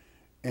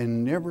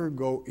and never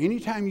go,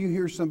 anytime you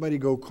hear somebody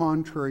go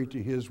contrary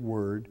to his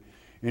word,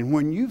 and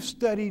when you've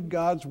studied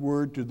God's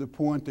word to the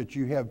point that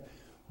you have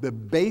the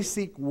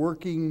basic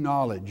working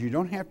knowledge, you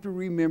don't have to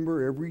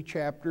remember every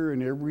chapter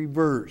and every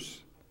verse,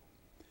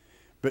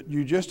 but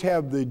you just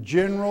have the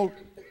general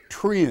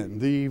trend,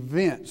 the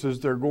events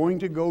as they're going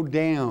to go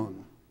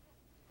down,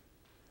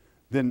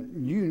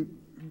 then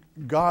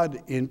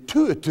God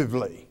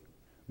intuitively,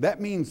 that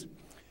means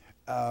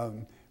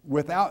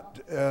without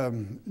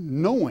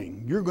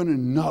knowing, you're going to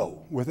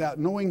know. Without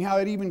knowing how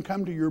it even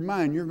come to your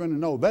mind, you're going to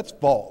know that's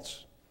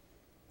false.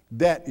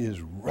 That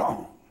is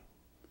wrong.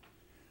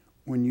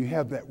 When you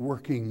have that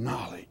working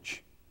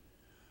knowledge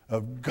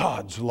of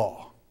God's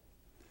law,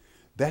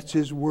 that's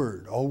his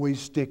word. Always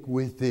stick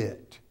with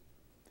it.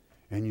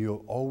 And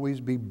you'll always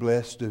be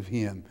blessed of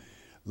him.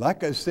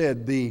 Like I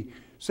said, the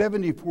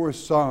 74th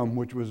Psalm,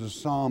 which was a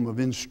psalm of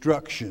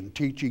instruction,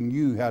 teaching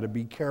you how to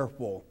be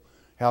careful,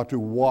 how to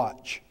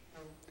watch,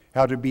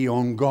 how to be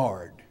on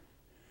guard.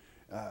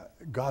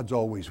 God's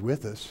always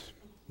with us.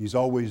 He's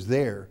always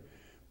there.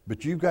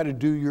 But you've got to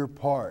do your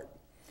part.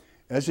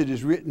 As it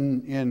is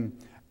written in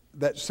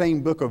that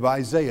same book of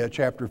Isaiah,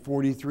 chapter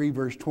 43,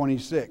 verse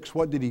 26.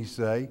 What did he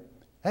say?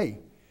 Hey,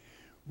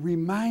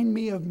 remind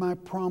me of my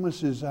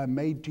promises I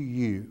made to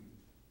you.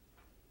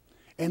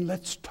 And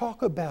let's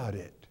talk about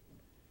it.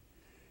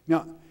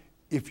 Now,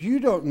 if you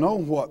don't know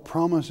what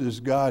promises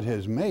God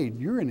has made,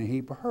 you're in a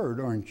heap of hurt,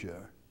 aren't you?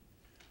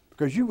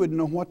 Because you wouldn't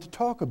know what to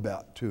talk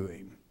about to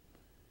him.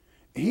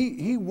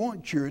 He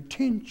wants your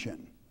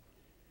attention.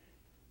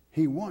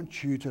 He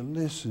wants you to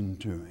listen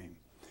to him.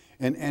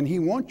 And he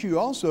wants you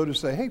also to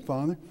say, hey,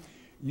 Father,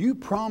 you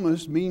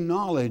promised me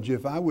knowledge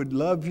if I would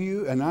love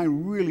you, and I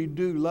really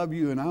do love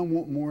you, and I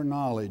want more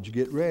knowledge.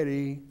 Get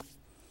ready.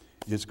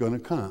 It's going to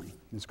come.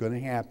 It's going to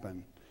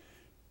happen.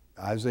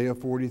 Isaiah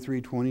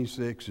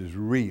 43:26 is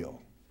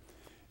real.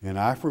 And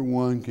I, for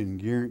one, can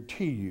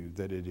guarantee you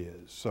that it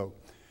is. So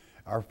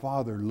our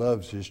Father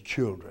loves his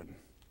children.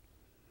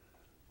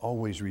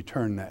 Always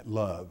return that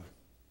love.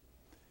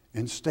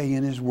 And stay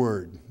in his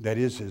word. That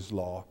is his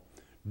law.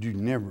 Do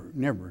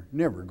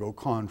never go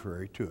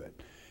contrary to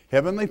it.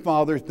 Heavenly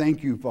Father,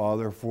 thank you,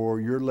 Father, for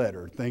your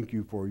letter. Thank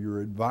you for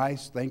your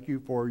advice. Thank you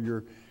for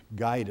your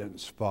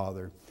guidance,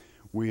 Father.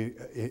 We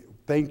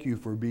thank you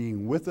for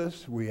being with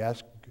us. We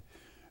ask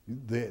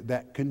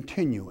that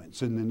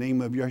continuance in the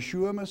name of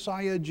Yeshua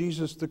Messiah,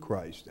 Jesus the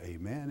Christ.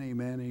 Amen,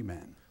 amen,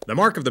 amen. The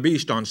Mark of the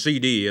Beast on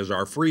CD is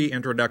our free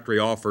introductory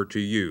offer to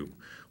you.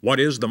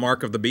 What is the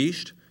Mark of the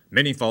Beast?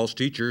 Many false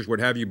teachers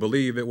would have you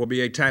believe it will be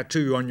a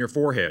tattoo on your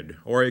forehead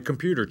or a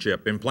computer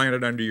chip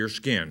implanted under your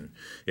skin.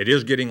 It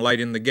is getting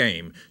late in the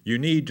game. You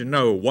need to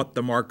know what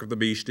the Mark of the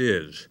Beast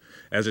is.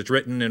 As it's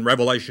written in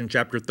Revelation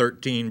chapter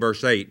 13,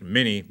 verse 8,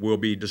 many will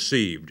be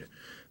deceived.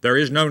 There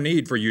is no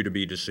need for you to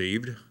be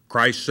deceived.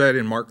 Christ said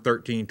in Mark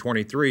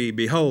 13:23,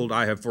 behold,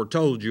 I have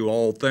foretold you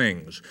all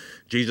things.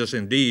 Jesus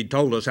indeed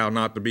told us how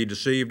not to be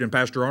deceived, and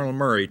Pastor Arnold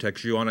Murray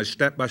takes you on a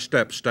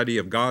step-by-step study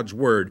of God's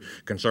Word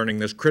concerning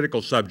this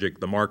critical subject,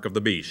 the Mark of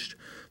the Beast.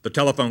 The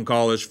telephone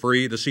call is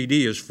free. The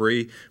CD is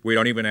free. We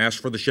don't even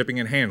ask for the shipping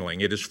and handling.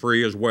 It is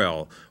free as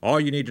well. All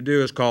you need to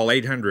do is call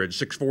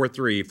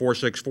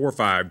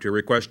 800-643-4645 to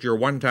request your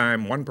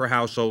one-time,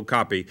 one-per-household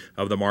copy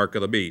of the Mark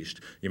of the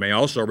Beast. You may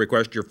also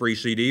request your free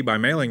CD by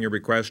mailing your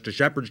request to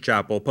Shepherd's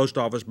Chapel, Post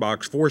Office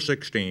Box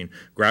 416,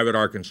 Gravette,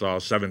 Arkansas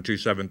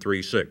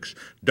 72736.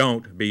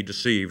 Don't be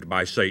deceived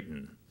by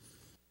Satan.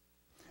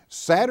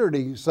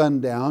 Saturday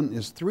sundown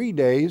is 3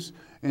 days,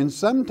 and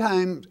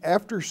sometime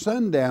after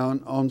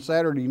sundown on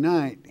Saturday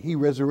night, he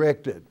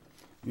resurrected.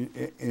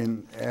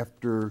 And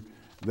after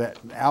that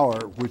hour,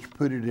 which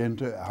put it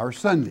into our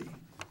Sunday.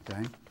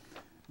 Okay,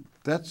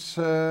 that's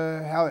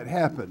how it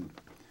happened.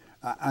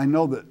 I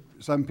know that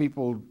some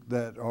people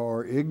that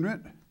are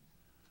ignorant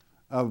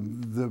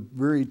of the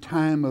very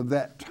time of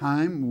that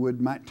time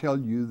might tell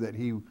you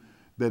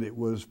that it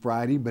was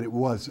Friday, but it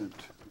wasn't.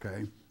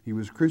 Okay, he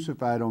was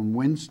crucified on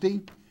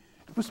Wednesday.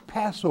 It was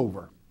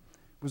Passover.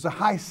 It was a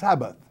high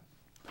Sabbath.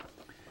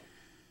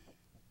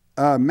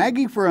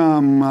 Maggie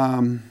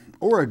from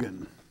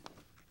Oregon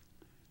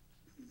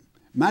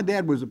My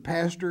dad was a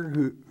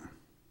pastor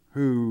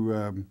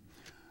who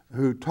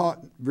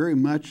taught very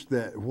much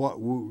that what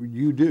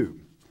you do,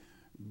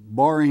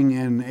 barring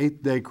an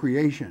eighth-day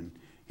creation.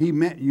 He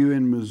met you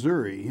in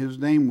Missouri. His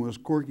name was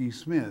Corky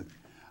Smith.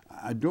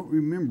 I don't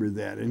remember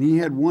that. And he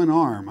had one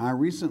arm. I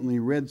recently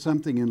read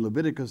something in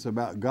Leviticus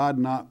about God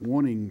not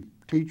wanting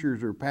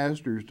teachers or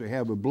pastors to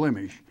have a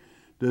blemish.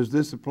 Does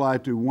this apply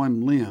to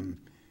one limb?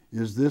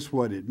 Is this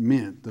what it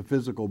meant, the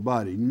physical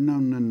body? No,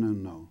 no, no,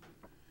 no.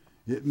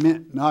 It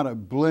meant not a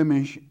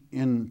blemish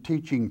in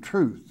teaching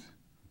truth.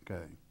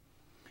 Okay.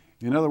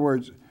 In other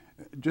words,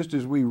 just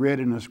as we read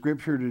in the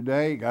scripture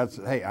today, God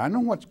said, hey, I know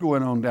what's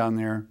going on down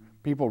there.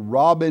 People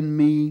robbing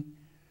me,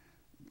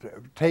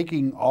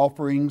 taking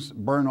offerings,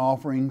 burnt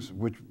offerings,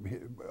 which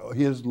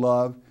his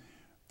love,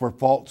 for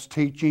false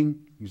teaching.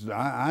 He said,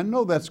 I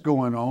know that's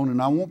going on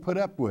and I won't put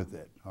up with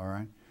it. All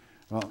right.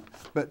 Well,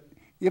 but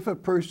if a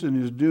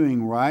person is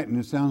doing right, and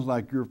it sounds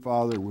like your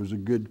father was a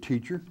good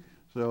teacher,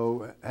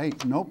 so hey,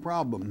 no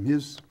problem.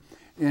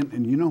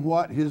 And you know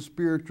what? His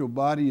spiritual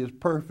body is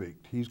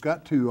perfect. He's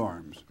got two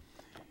arms.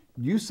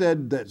 You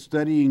said that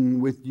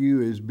studying with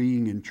you is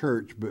being in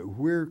church, but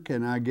where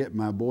can I get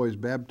my boys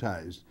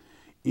baptized?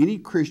 Any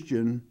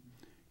Christian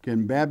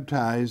can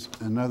baptize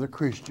another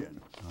Christian,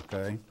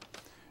 okay?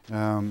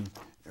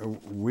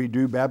 We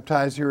do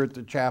baptize here at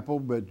the chapel,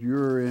 but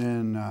you're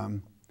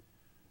in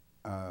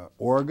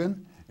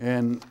Oregon,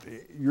 and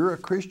you're a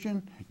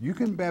Christian, you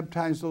can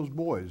baptize those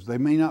boys. They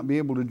may not be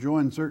able to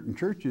join certain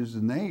churches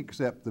and they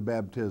accept the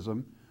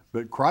baptism,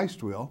 but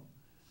Christ will.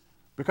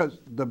 Because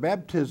the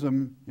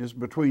baptism is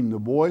between the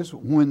boys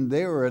when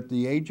they are at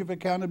the age of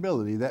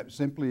accountability. That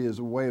simply is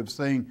a way of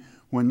saying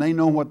when they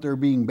know what they're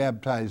being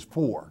baptized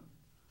for.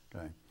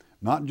 Okay?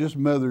 Not just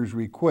mother's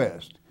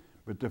request,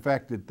 but the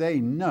fact that they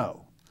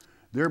know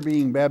they're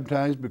being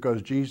baptized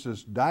because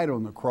Jesus died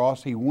on the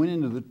cross. He went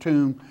into the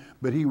tomb,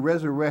 but he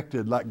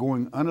resurrected like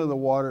going under the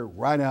water,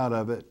 right out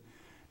of it.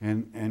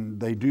 And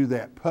they do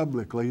that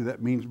publicly.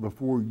 That means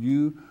before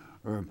you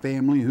or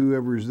family,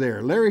 whoever is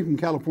there. Larry from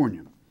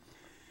California.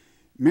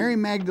 Mary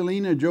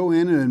Magdalena,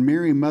 Joanna, and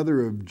Mary,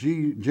 mother of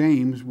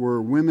James,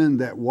 were women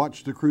that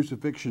watched the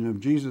crucifixion of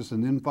Jesus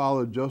and then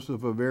followed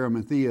Joseph of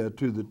Arimathea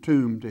to the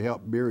tomb to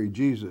help bury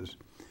Jesus.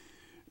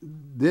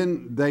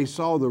 Then they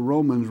saw the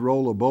Romans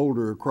roll a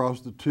boulder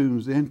across the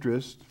tomb's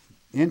entrance.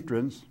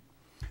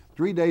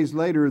 3 days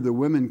later, the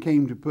women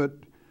came to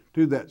put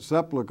to that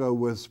sepulchre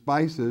with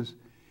spices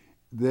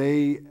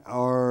they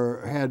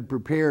had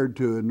prepared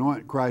to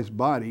anoint Christ's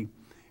body.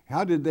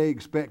 How did they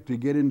expect to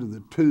get into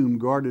the tomb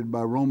guarded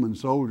by Roman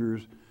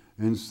soldiers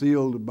and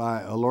sealed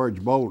by a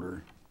large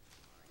boulder?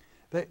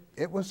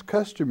 It was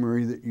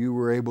customary that you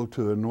were able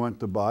to anoint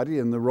the body,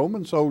 and the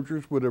Roman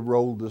soldiers would have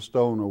rolled the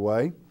stone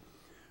away.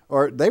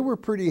 Or they were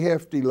pretty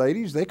hefty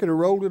ladies. They could have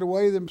rolled it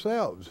away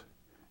themselves.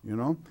 You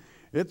know,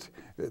 it's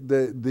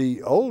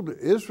the old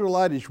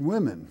Israelitish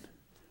women.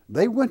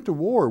 They went to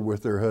war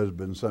with their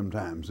husbands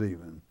sometimes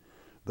even.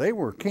 They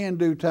were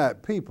can-do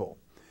type people.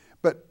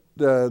 But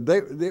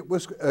it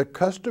was a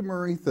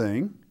customary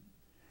thing.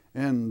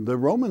 And the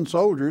Roman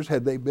soldiers,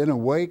 had they been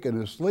awake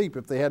and asleep,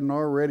 if they hadn't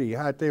already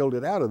hightailed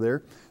it out of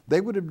there,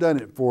 they would have done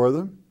it for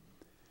them.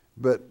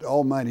 But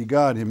Almighty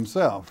God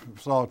himself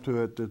saw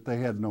to it that they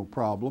had no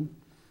problem.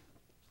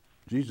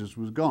 Jesus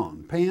was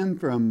gone. Dan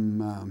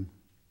from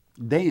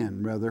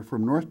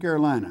North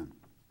Carolina.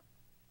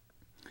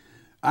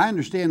 I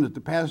understand that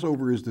the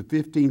Passover is the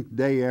 15th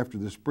day after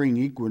the spring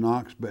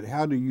equinox, but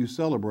how do you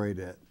celebrate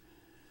it?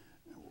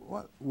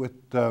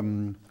 With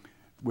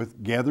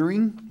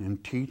gathering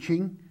and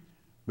teaching,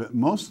 but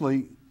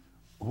mostly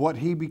what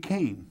he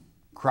became.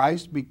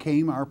 Christ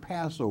became our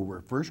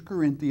Passover. 1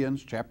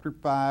 Corinthians chapter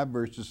 5,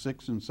 verses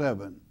 6 and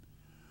 7.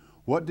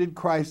 What did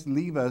Christ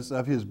leave us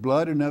of his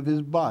blood and of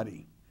his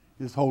body?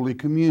 His Holy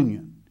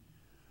Communion.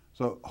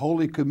 So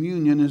Holy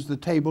Communion is the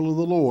table of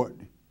the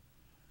Lord.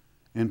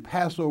 And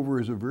Passover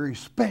is a very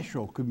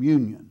special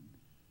communion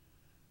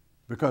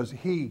because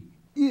he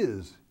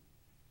is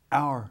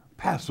our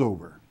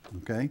Passover.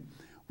 Okay?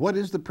 What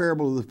is the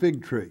parable of the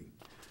fig tree?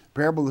 The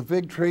parable of the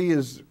fig tree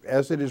is,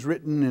 as it is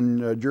written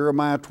in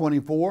Jeremiah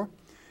 24,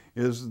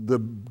 is the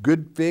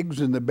good figs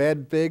and the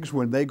bad figs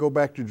when they go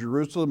back to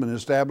Jerusalem and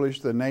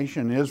establish the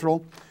nation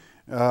Israel.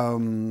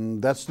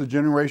 That's the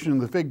generation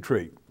of the fig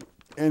tree.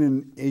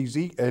 And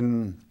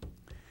in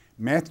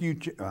Matthew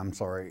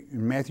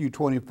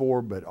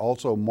 24, but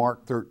also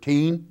Mark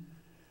 13,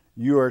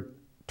 you are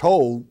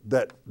told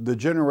that the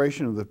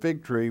generation of the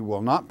fig tree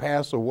will not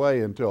pass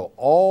away until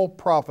all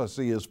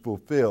prophecy is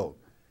fulfilled.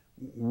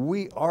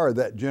 We are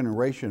that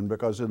generation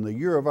because in the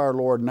year of our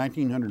Lord,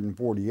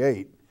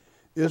 1948,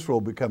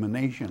 Israel become a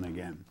nation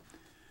again.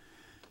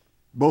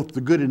 Both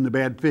the good and the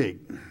bad fig.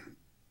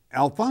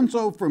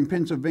 Alfonso from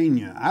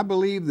Pennsylvania, I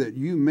believe that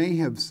you may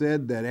have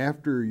said that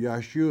after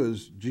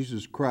Yeshua's,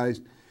 Jesus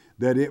Christ,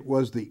 that it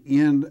was the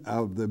end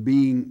of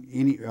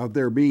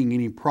there being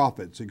any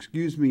prophets.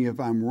 Excuse me if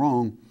I'm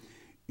wrong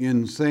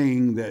in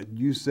saying that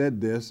you said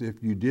this.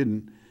 If you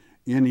didn't,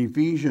 In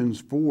Ephesians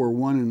 4,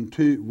 1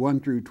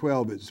 through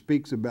 12, it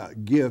speaks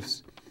about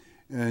gifts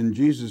and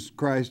Jesus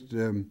Christ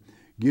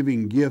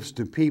giving gifts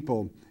to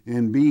people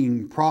and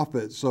being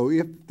prophets. So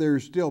if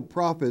there's still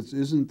prophets,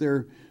 isn't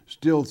there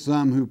still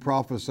some who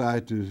prophesy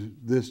to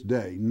this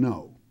day?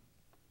 No.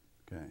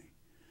 Okay.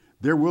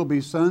 There will be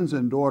sons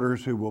and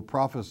daughters who will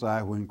prophesy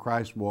when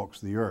Christ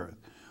walks the earth.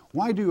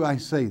 Why do I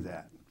say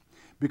that?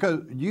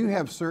 Because you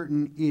have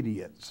certain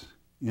idiots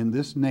in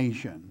this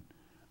nation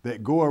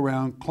that go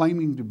around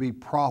claiming to be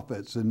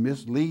prophets and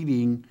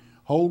misleading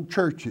whole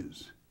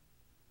churches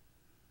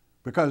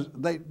because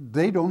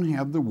they don't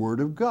have the Word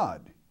of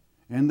God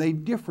and they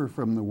differ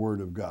from the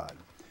Word of God.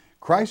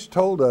 Christ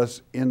told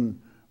us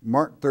in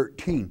Mark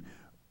 13,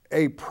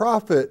 a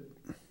prophet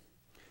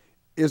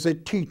is a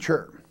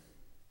teacher.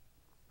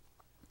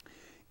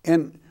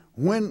 And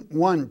when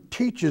one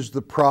teaches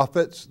the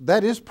prophets,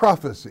 that is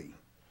prophecy,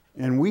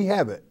 and we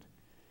have it.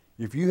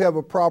 If you have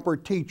a proper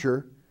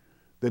teacher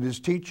that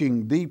is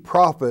teaching the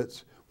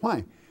prophets,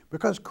 why?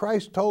 Because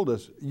Christ told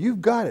us,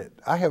 you've got it.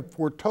 I have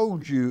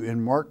foretold you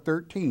in Mark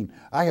 13.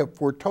 I have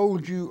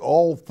foretold you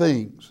all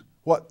things.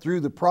 What?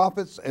 Through the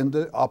prophets and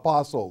the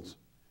apostles.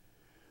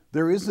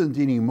 There isn't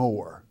any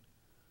more.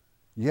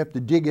 You have to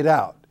dig it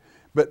out.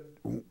 But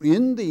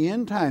in the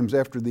end times,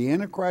 after the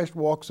Antichrist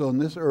walks on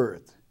this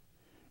earth,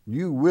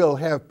 you will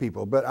have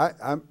people. But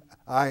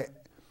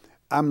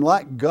I'm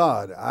like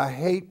God. I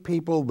hate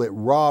people that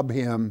rob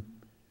him,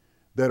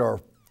 that are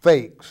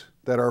fakes,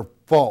 that are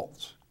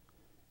false,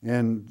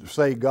 and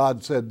say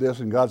God said this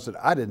and God said,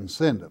 I didn't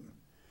send them.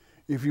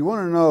 If you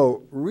want to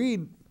know,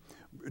 read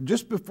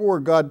just before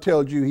God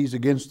tells you he's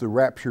against the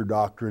rapture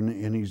doctrine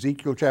in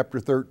Ezekiel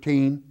chapter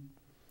 13.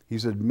 He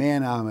said,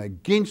 man, I'm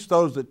against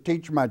those that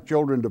teach my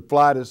children to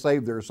fly to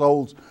save their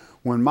souls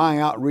when my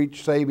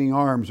outreach saving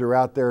arms are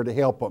out there to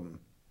help them.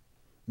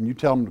 And you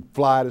tell them to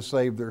fly to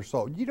save their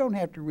soul. You don't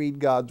have to read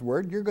God's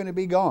word. You're going to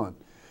be gone.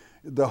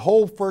 The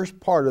whole first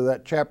part of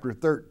that chapter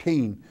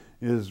 13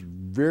 is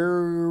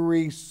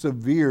very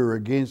severe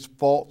against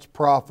false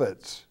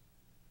prophets.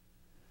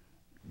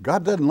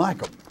 God doesn't like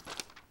them.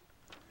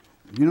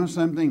 You know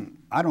something?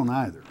 I don't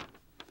either.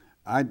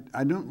 I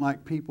don't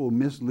like people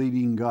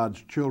misleading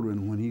God's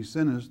children when he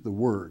sent us the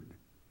word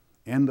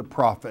and the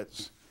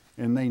prophets,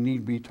 and they need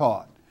to be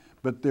taught.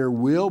 But there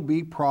will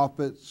be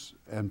prophets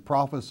and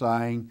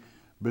prophesying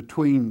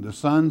between the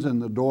sons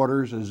and the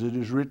daughters, as it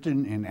is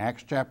written in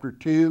Acts chapter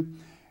 2,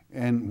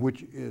 and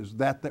which is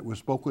that was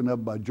spoken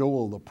of by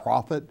Joel the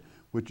prophet,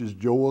 which is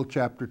Joel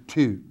chapter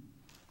 2.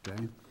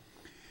 Okay.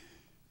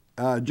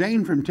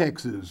 Jane from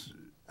Texas,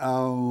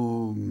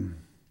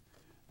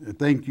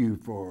 thank you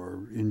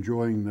for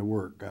enjoying the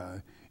work.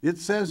 It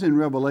says in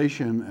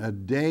Revelation, a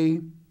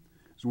day's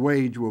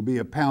wage will be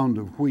a pound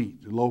of wheat,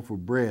 a loaf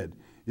of bread.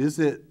 Is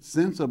it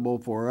sensible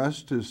for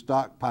us to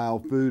stockpile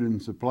food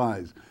and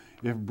supplies?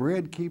 If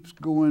bread keeps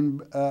going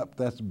up,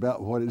 that's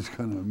about what it's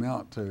going to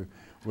amount to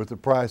with the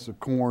price of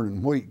corn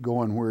and wheat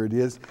going where it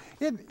is.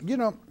 I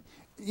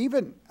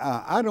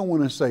don't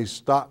want to say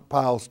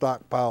stockpile.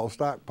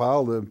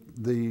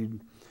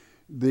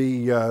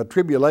 The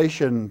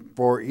tribulation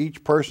for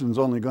each person is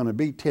only going to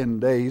be 10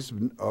 days,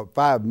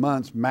 5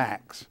 months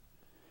max.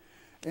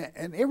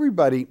 And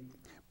everybody,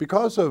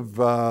 because of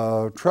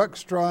truck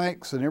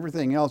strikes and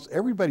everything else,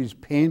 everybody's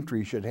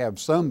pantry should have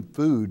some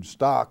food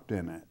stocked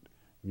in it,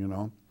 you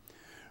know.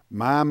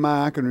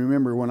 I can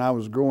remember when I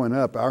was growing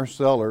up, our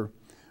cellar,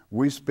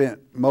 we spent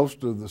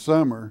most of the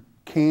summer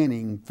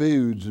canning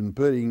foods and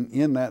putting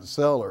in that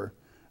cellar.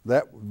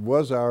 That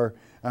was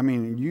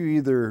you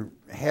either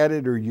had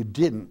it or you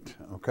didn't,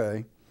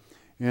 okay?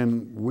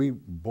 And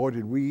boy,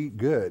 did we eat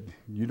good.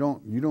 You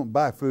don't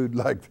buy food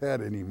like that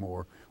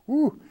anymore.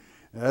 Woo,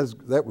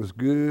 that was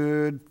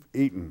good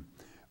eating.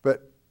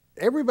 But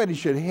everybody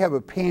should have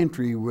a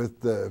pantry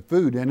with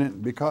food in it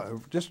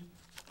just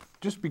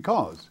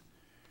because.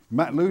 You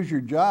might lose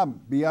your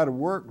job, be out of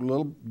work a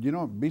little,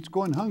 beats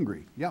going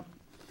hungry. Yep.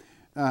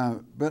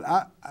 But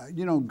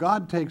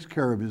God takes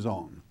care of his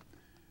own.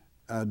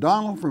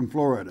 Donald from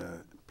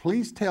Florida,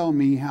 please tell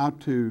me how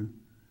the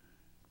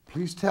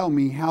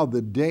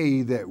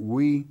day that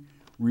we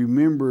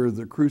remember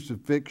the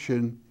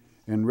crucifixion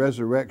and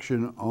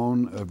resurrection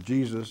of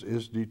Jesus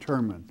is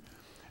determined.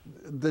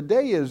 The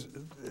day is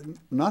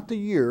not the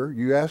year.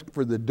 You ask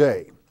for the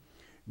day.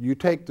 You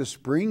take the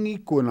spring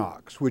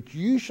equinox, which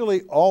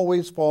usually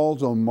always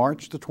falls on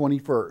March the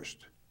 21st.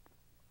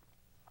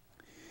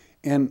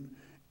 And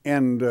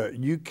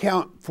you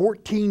count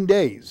 14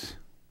 days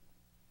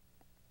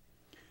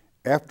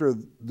after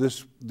the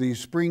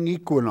spring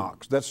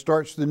equinox. That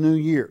starts the new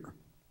year.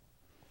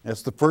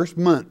 That's the first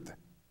month.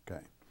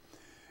 Okay.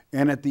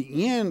 And at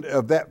the end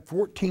of that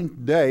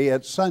 14th day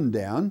at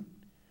sundown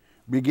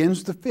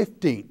begins the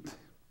 15th.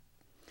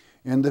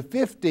 And the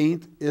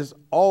 15th is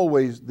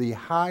always the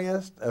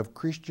highest of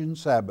Christian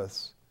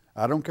Sabbaths.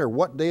 I don't care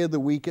what day of the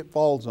week it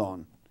falls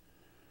on.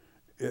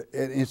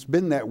 It's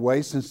been that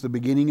way since the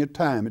beginning of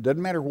time. It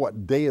doesn't matter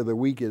what day of the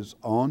week is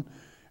on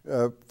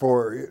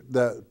for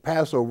the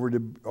Passover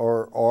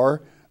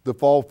or the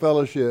fall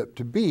fellowship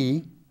to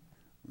be,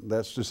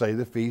 that's to say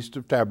the Feast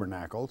of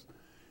Tabernacles.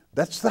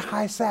 That's the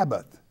high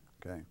Sabbath,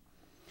 okay?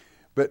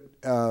 But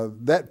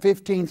that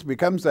 15th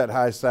becomes that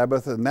high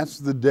Sabbath, and that's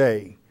the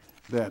day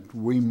that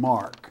we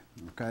mark,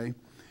 okay?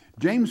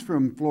 James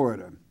from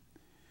Florida.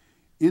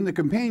 In the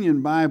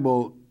Companion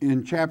Bible,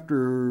 in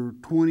chapter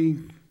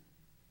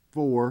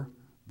 24,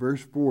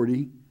 verse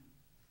 40,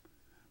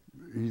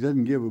 he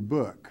doesn't give a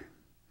book.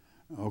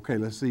 Okay,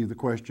 let's see the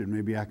question.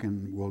 Maybe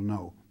will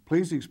know.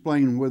 Please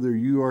explain whether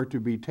you are to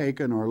be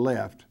taken or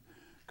left.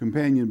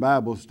 Companion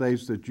Bible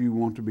states that you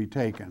want to be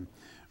taken.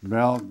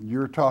 Well,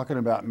 you're talking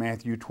about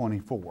Matthew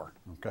 24.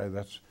 Okay,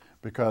 that's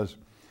because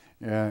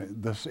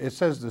it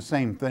says the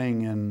same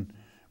thing in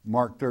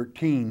Mark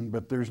 13,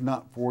 but there's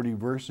not 40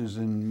 verses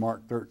in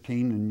Mark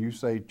 13, and you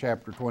say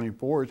chapter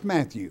 24, it's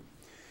Matthew.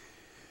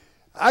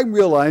 I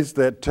realized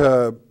that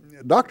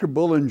Dr.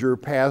 Bullinger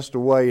passed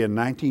away in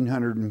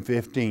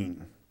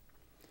 1915.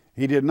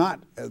 He did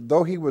not,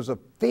 though he was a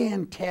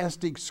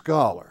fantastic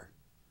scholar,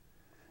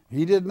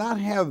 he did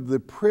not have the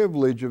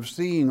privilege of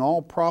seeing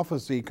all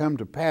prophecy come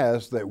to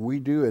pass that we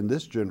do in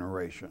this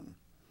generation.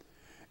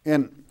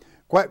 And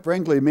quite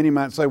frankly, many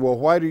might say, well,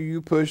 why do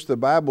you push the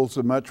Bible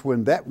so much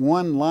when that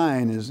one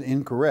line is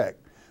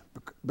incorrect?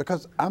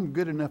 Because I'm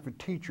good enough a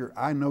teacher,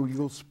 I know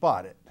you'll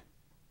spot it.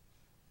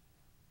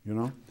 You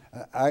know,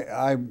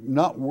 I'm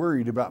not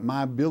worried about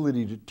my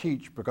ability to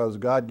teach because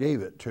God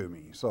gave it to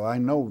me. So I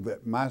know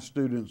that my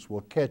students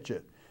will catch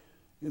it.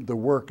 The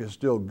work is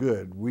still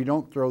good. We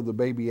don't throw the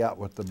baby out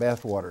with the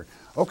bathwater.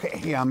 Okay,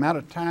 hey, I'm out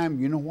of time.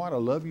 You know what? I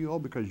love you all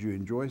because you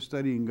enjoy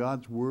studying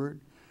God's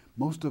Word.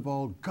 Most of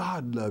all,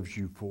 God loves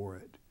you for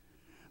it.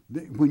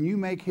 When you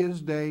make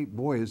His day,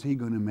 boy, is He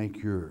going to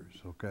make yours,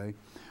 okay?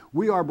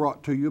 We are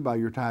brought to you by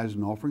your tithes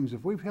and offerings.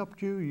 If we've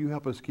helped you, you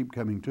help us keep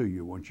coming to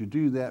you. Once you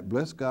do that,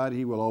 bless God,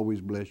 He will always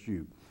bless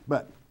you.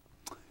 But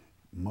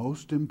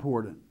most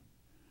important,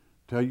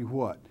 tell you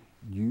what,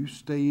 you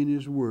stay in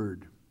His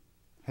Word.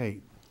 Hey,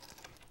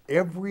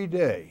 every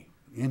day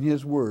in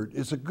His Word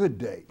is a good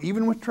day,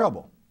 even with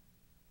trouble.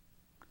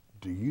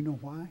 Do you know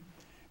why?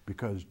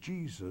 Because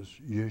Jesus,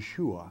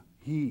 Yeshua,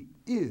 He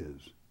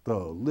is the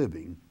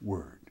living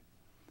Word.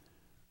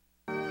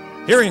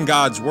 Hearing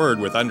God's Word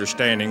with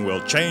understanding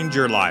will change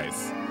your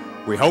life.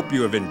 We hope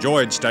you have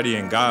enjoyed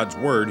studying God's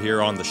Word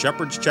here on the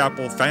Shepherd's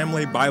Chapel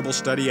Family Bible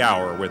Study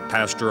Hour with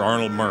Pastor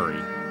Arnold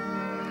Murray.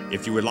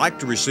 If you would like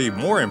to receive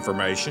more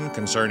information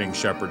concerning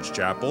Shepherd's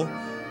Chapel,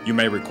 you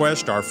may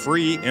request our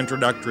free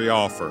introductory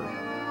offer.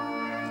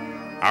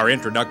 Our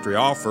introductory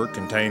offer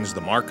contains the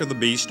Mark of the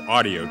Beast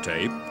audio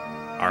tape,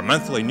 our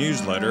monthly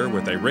newsletter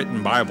with a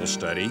written Bible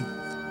study,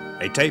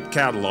 a tape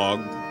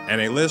catalog, and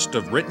a list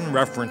of written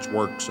reference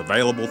works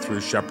available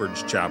through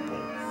Shepherd's Chapel.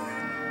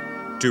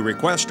 To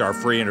request our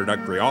free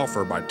introductory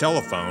offer by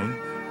telephone,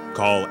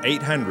 call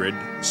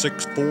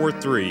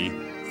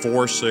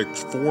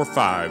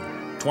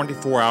 800-643-4645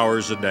 24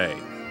 hours a day.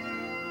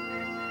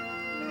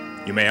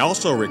 You may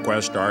also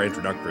request our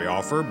introductory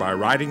offer by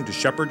writing to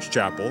Shepherd's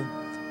Chapel,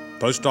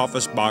 Post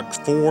Office Box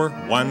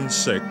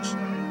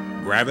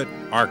 416, Gravette,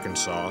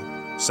 Arkansas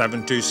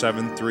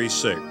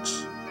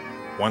 72736.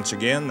 Once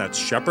again, that's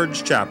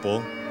Shepherd's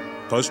Chapel,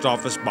 Post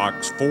Office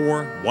Box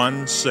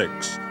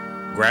 416,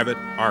 Gravette,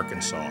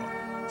 Arkansas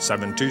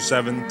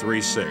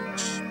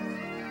 72736.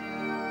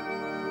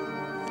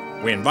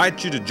 We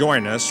invite you to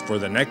join us for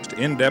the next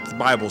in-depth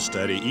Bible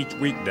study each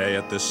weekday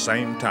at this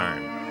same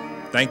time.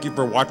 Thank you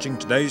for watching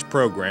today's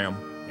program,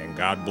 and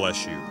God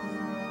bless you.